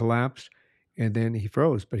happened to him. He collapsed, and then he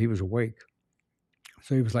froze, but he was awake.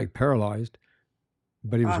 So he was like paralyzed,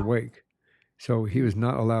 but he was Wow. awake. So he Mhm. was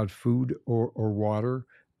not allowed food or water.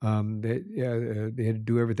 They had to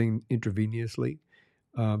do everything intravenously.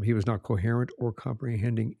 He was not coherent or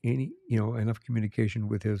comprehending any, enough communication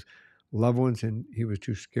with his loved ones, and he was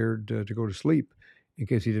too scared to go to sleep in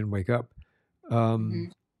case he didn't wake up. Hmm.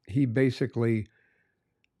 He basically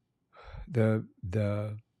the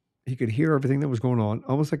he could hear everything that was going on,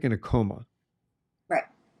 almost like in a coma, Right.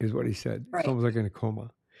 is what he said. It's Right. almost like in a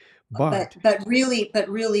coma. But But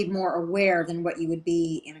really more aware than what you would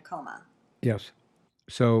be in a coma. yes,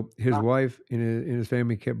 so his Wow. wife and his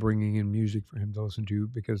family kept bringing in music for him to listen to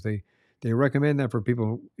because they recommend that for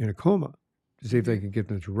people in a coma to see if they Hmm. can get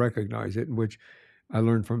them to recognize it. In which I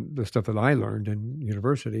learned from the stuff that I learned in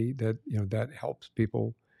university that that helps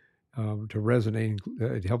people to resonate.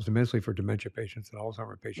 It helps immensely for dementia patients and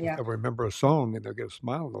Alzheimer patients. Yeah. They'll remember a song and they'll get a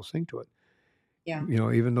smile and they'll sing to it. Yeah.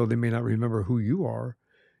 Even though they may not remember who you are,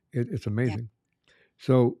 it's Yeah. amazing.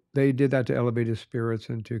 So they did that to elevate his spirits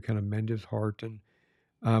and to kind of mend his heart. And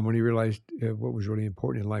when he realized what was really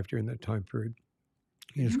important in life during that time period,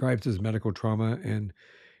 he Hmm. describes his medical trauma in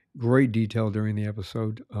great detail during the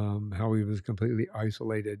episode, how he was completely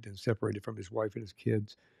isolated and separated from his wife and his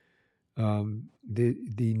kids.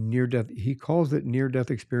 The near death. He calls it near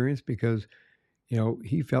death experience because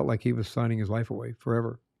he felt like he was signing his life away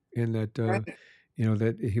forever, and that Right.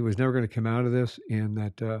 that he was never going to come out of this, and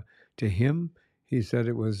that to him, he said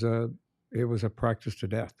it was a practice to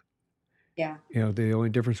death. Yeah. The only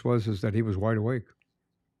difference was is that he was wide awake.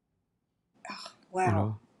 You Wow.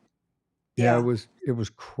 know, yeah, Yeah. it was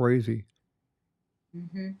crazy,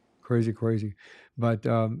 Hmm. crazy, crazy. But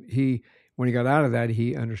he when he got out of that,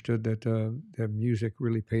 he understood that that music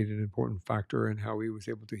really played an important factor in how he was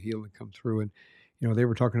able to heal and come through. And they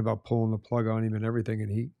were talking about pulling the plug on him and everything,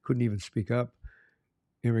 and he couldn't even speak up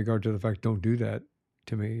in regard to the fact, "Don't do that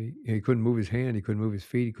to me." He couldn't move his hand, he couldn't move his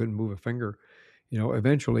feet, he couldn't move a finger.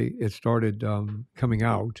 Eventually it started coming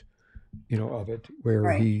out, of it where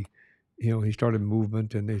Right. he started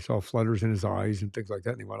movement and they saw flutters in his eyes and things like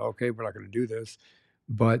that. And he went, okay, we're not going to do this.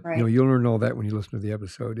 But, Right. you'll learn all that when you listen to the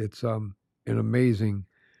episode. An amazing,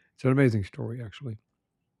 it's an amazing story, actually.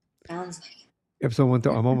 Sounds like. Episode one,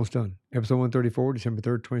 I'm almost done. Episode 134, December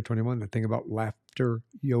 3rd, 2021. The thing about laughter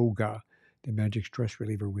yoga, the magic stress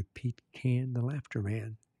reliever with Pete Can, the laughter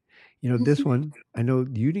man. This one, I know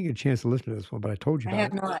you didn't get a chance to listen to this one, but I told you I about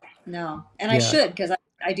have it. not. No, and I Yeah. should because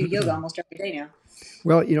I do yoga almost every day now.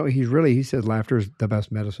 Well, he says laughter is the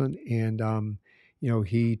best medicine. And,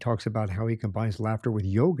 he talks about how he combines laughter with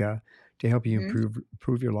yoga to help you Hmm.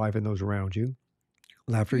 improve your life and those around you.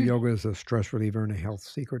 Laughter yoga is a stress reliever and a health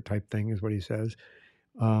secret type thing, is what he says.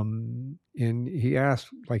 And he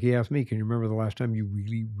asked me, can you remember the last time you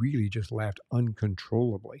really, really just laughed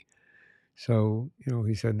uncontrollably? So,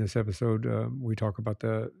 he said in this episode, we talk about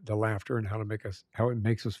the laughter and how it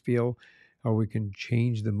makes us feel, how we can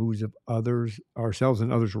change the moods of others, ourselves,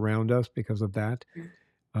 and others around us because of that.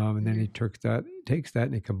 And then Hmm. he takes that,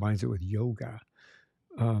 and he combines it with yoga.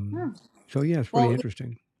 Um, Hmm. so yeah, it's really Well,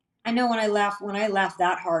 interesting. I know when I laugh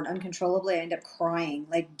that hard uncontrollably, I end up crying,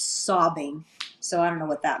 like sobbing. So I don't know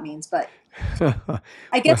what that means, but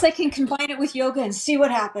I guess Well, I can combine it with yoga and see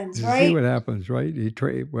what happens, to see right? what happens, right?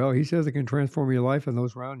 He says it can transform your life and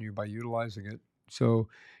those around you by utilizing it. So,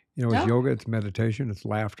 it's No. yoga, it's meditation, it's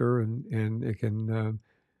laughter, and it can.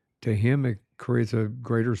 To him, it creates a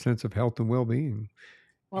greater sense of health and well-being.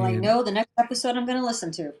 Well, I And know the next episode I'm going to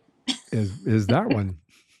listen to. is that one?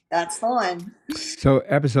 That's the one. So,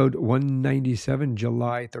 episode 197,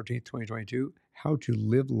 July 13th, 2022, How to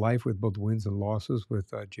Live Life with Both Wins and Losses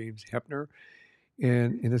with James Hepner.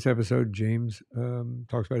 And in this episode, James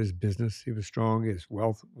talks about his business. He was strong. His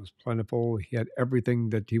wealth was plentiful. He had everything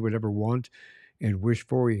that he would ever want and wish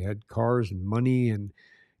for. He had cars and money and,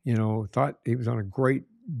 thought he was on a great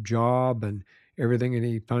job and everything. And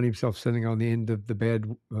he found himself sitting on the end of the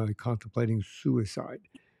bed contemplating suicide.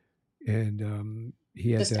 And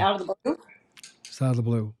he had Just to, out of the blue, it's out of the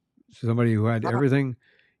blue. Somebody who had everything,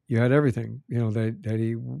 you had everything, that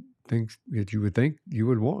he thinks that you would think you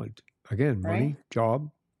would want. Again, right? money, job,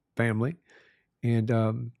 family.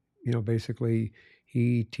 And, basically,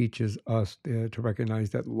 he teaches us to recognize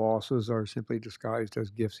that losses are simply disguised as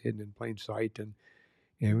gifts hidden in plain sight. And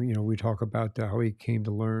we talk about how he came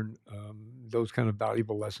to learn those kind of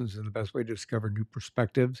valuable lessons and the best way to discover new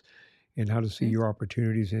perspectives and how to see Mhm. your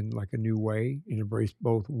opportunities in like a new way and embrace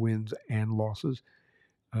both wins and losses.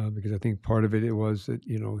 Because I think part of it was that,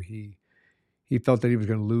 he felt that he was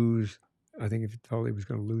going to lose. I think he felt he was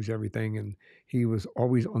going to lose everything, and he was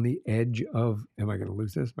always on the edge of: Am I going to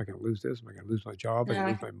lose this? Am I going to lose this? Am I going to lose my job? Am I No, going to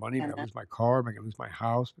I lose can my money? Am I understand going to that. lose my car? Am I going to lose my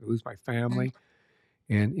house? Am I going to lose my Mhm. family?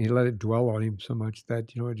 And he let it dwell on him so much that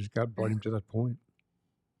it just brought him to that point.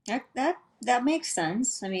 That makes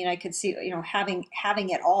sense. I mean, I could see, having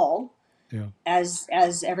it all Yeah,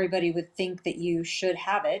 as everybody would think that you should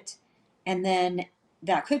have it, and then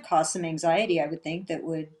that could cause some anxiety. I would think that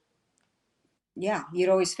would, yeah, you'd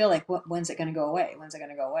always feel like, when's it going to go away? When's it going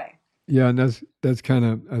to go away? yeah, and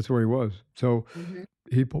that's where he was. So Hmm.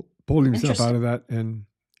 he pulled himself out Interesting. of that, and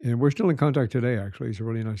we're still in contact today. Actually, he's a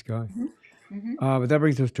really nice guy. Hmm. Hmm. But that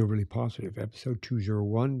brings us to a really positive episode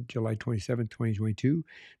 201, July 27th, 2022.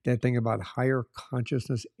 That thing about higher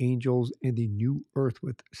consciousness, angels, and the new earth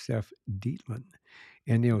with Seth Dietland.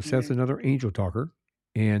 And, Seth's Hmm. another angel talker.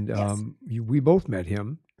 And Yes. we both met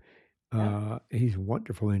him. Yep. He's a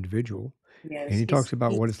wonderful individual. And Yes. he talks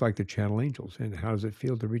about He's what it's like to channel angels and how does it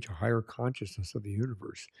feel to reach a higher consciousness of the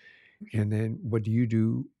universe. And then what do you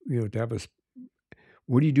do,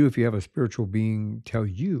 what do you do if you have a spiritual being tell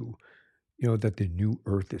you, that the new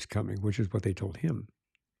earth is coming, which is what they told him.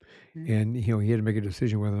 Mhm. And, he had to make a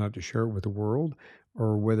decision whether or not to share it with the world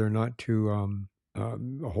or whether or not to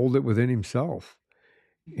hold it within himself.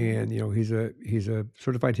 Mhm. And, he's a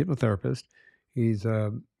certified hypnotherapist. He's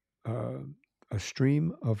a a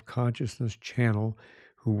stream of consciousness channel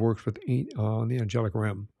who works with on the angelic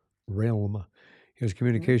realm. His Mhm.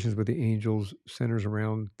 communications with the angels centers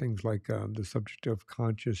around things like the subject of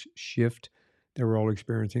conscious shift that we're all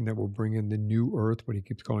experiencing that will bring in the new earth, what he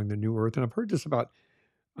keeps calling the new earth. And I've heard this about,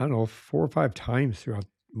 I don't know, 4 or 5 times throughout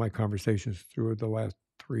my conversations through the last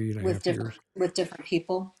 3.5 years. With different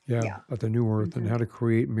people. Yeah, Yeah. about the new earth and Hmm. how to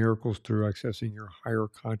create miracles through accessing your higher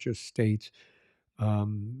conscious states,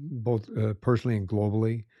 both personally and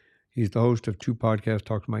globally. He's the host of 2 podcasts,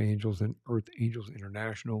 Talk to My Angels and Earth Angels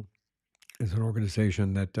International. It's an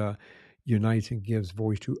organization that unites and gives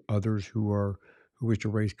voice to others who wish to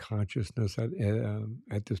raise consciousness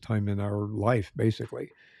at this time in our life, basically.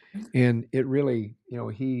 And it really,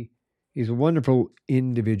 he's a wonderful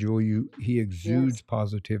individual. He exudes Yes.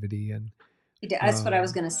 positivity, and That's what I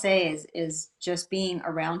was um, going to say is just being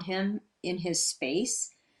around him in his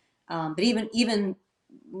space. But even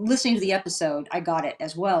listening to the episode, I got it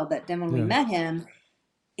as well. But then when we yeah, met him,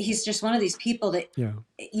 he's just one of these people that yeah,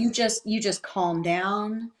 you just calm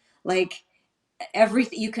down. Like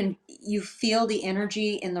everything you feel the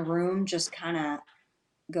energy in the room just kind of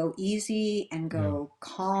go easy and yeah. go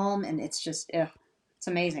calm, and it's just it's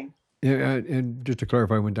amazing. Yeah, and just to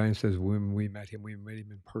clarify, when Diane says when we met him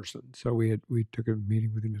in person. So we took a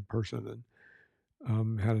meeting with him in person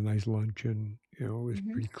and had a nice lunch, and it was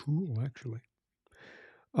Hmm. pretty cool actually.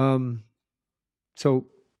 Um, so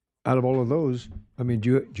out of all of those, I mean,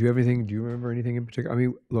 do you have anything? Do you remember anything in particular? I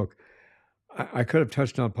mean, look, I could have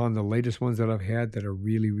touched upon the latest ones that I've had that are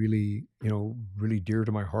really, really, really dear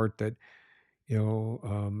to my heart. That you know,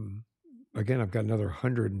 um, again, I've got another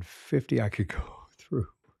 150 I could go through.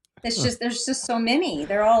 It's just there's just so many.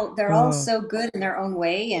 They're all Uh, so good in their own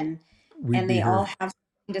way, and we'd be they all here. have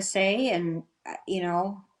something to say. And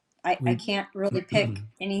I We, can't really pick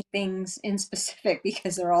any things in specific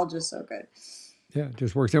because they're all just so good. yeah, it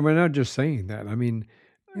just works. And we're not just saying that. I mean,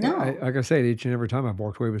 No. like I said, each and every time I've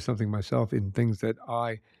walked away with something myself in things that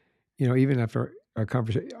even after a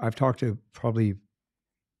conversation, I've talked to probably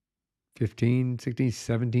 15, 16,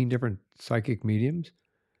 17 different psychic mediums,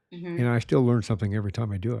 Hmm. and I still learn something every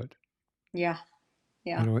time I do it. Yeah.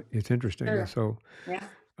 Yeah. It's interesting. And Sure. so Yeah.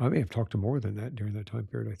 I may have talked to more than that during that time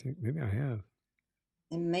period. I think maybe I have.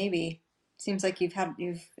 And maybe seems like you've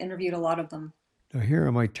interviewed a lot of them. Now here I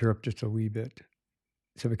might tear up just a wee bit,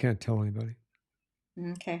 so I can't tell anybody.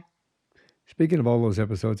 Okay. Speaking of all those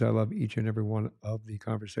episodes, I love each and every one of the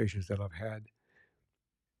conversations that I've had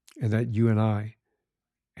and that you and I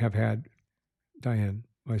have had, Diane,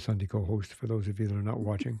 my Sunday co-host, for those of you that are not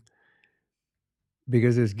watching,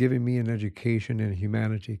 because it's giving me an education in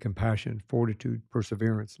humanity, compassion, fortitude,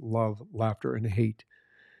 perseverance, love, laughter, and hate.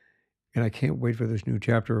 And I can't wait for this new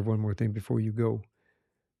chapter of One More Thing Before You Go.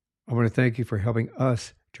 I want to thank you for helping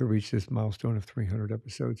us to reach this milestone of 300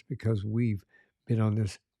 episodes because we've been on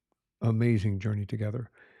this amazing journey together.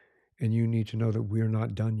 And you need to know that we're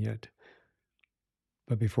not done yet.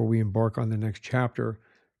 But before we embark on the next chapter,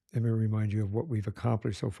 let me remind you of what we've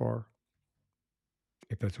accomplished so far,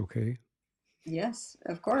 if that's okay. Yes,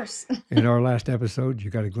 of course. In our last episode,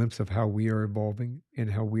 you got a glimpse of how we are evolving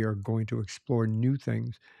and how we are going to explore new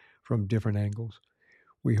things from different angles.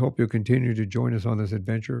 We hope you'll continue to join us on this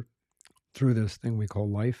adventure through this thing we call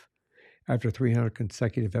life. After 300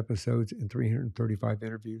 consecutive episodes and 335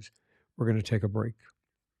 interviews, we're going to take a break.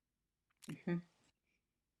 Mhm.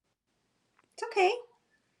 It's okay.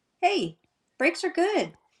 Hey, breaks are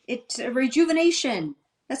good. It's a rejuvenation.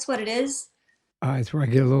 That's what it is. It's where I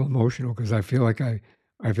get a little emotional because I feel like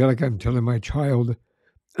I'm telling my child,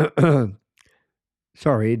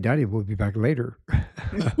 "Sorry, Daddy will be back later."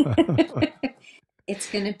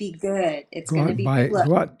 It's gonna be good. It's Go out gonna and be buy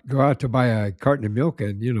look. go out to buy a carton of milk,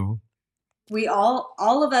 and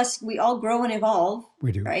All of us, we all grow and evolve,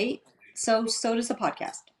 we do. right? So does the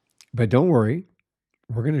podcast. But don't worry,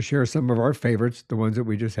 we're going to share some of our favorites, the ones that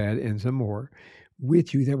we just had, and some more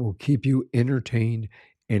with you that will keep you entertained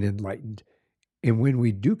and enlightened. And when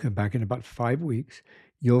we do come back in about 5 weeks,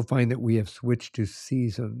 you'll find that we have switched to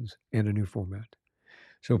seasons and a new format.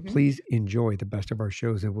 So Hmm. please enjoy the best of our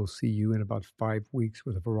shows, and we'll see you in about 5 weeks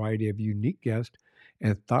with a variety of unique guests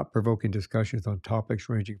and thought provoking discussions on topics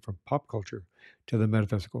ranging from pop culture to the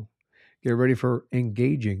metaphysical. Get ready for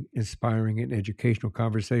engaging, inspiring, and educational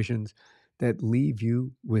conversations that leave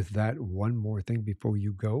you with that one more thing before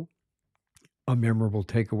you go, a memorable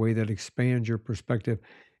takeaway that expands your perspective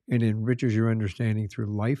and enriches your understanding through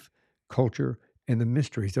life, culture, and the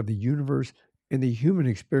mysteries of the universe and the human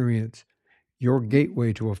experience, your Hmm.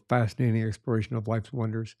 gateway to a fascinating exploration of life's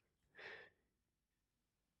wonders.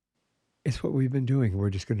 It's what we've been doing. We're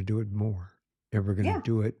just going to do it more, and we're going to Yeah.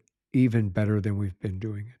 do it even better than we've been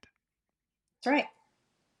doing it. That's right.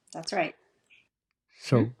 That's right.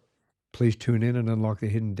 So please tune in and unlock the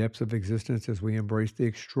hidden depths of existence as we embrace the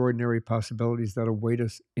extraordinary possibilities that await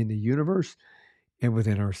us in the universe and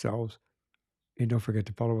within ourselves. And don't forget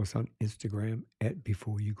to follow us on Instagram at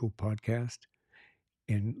Before You Go Podcast.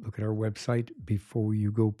 And look at our website,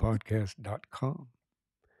 beforeyougopodcast.com.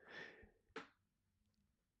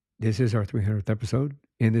 This is our 300th episode.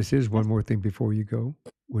 And this is One More Thing Before You Go.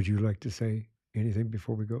 Would you like to say anything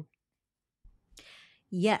before we go?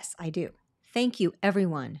 Yes, I do. Thank you,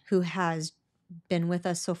 everyone who has been with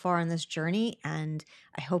us so far on this journey. And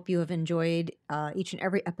I hope you have enjoyed each and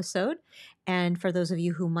every episode. And for those of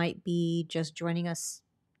you who might be just joining us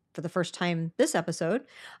for the first time this episode,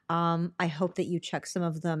 I hope that you check some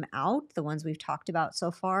of them out, the ones we've talked about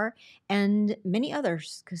so far, and many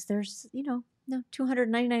others, because there's,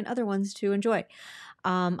 299 other ones to enjoy.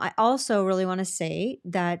 I also really want to say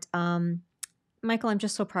that, Michael, I'm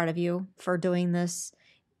just so proud of you for doing this.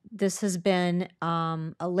 This has been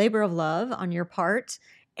a labor of love on your part,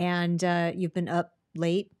 and you've been up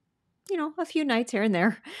late, a few nights here and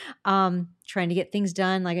there, trying to get things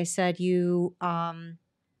done. Like I said, you are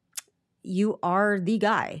the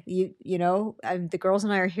guy. The girls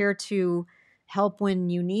and I are here to help when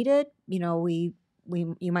you need it. You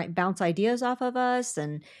might bounce ideas off of us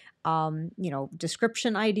and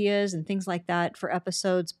description ideas and things like that for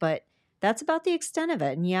episodes, but that's about the extent of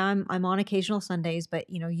it. And yeah, I'm on occasional Sundays, but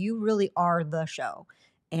you really are the show.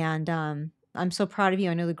 And I'm so proud of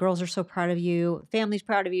you. I know the girls are so proud of you. Family's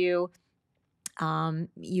proud of you.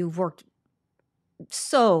 You've worked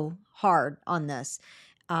so hard on this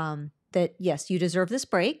that yes, you deserve this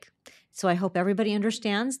break. So I hope everybody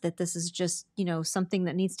understands that this is just, something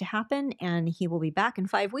that needs to happen, and he will be back in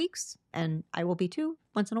 5 weeks, and I will be too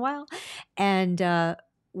once in a while. And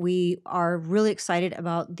we are really excited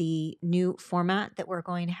about the new format that we're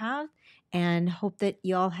going to have, and hope that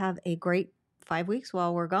you all have a great 5 weeks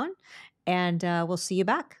while we're gone, and we'll see you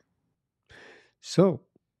back. So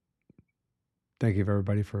thank you,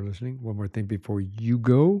 everybody, for listening. One more thing before you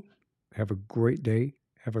go. Have a great day.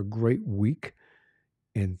 Have a great week.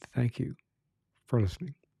 And thank you for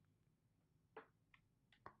listening.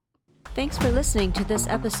 Thanks for listening to this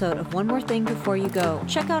episode of One More Thing Before You Go.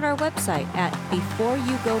 Check out our website at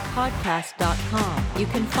beforeyougopodcast.com. You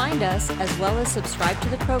can find us as well as subscribe to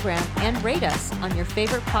the program and rate us on your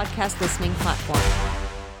favorite podcast listening platform.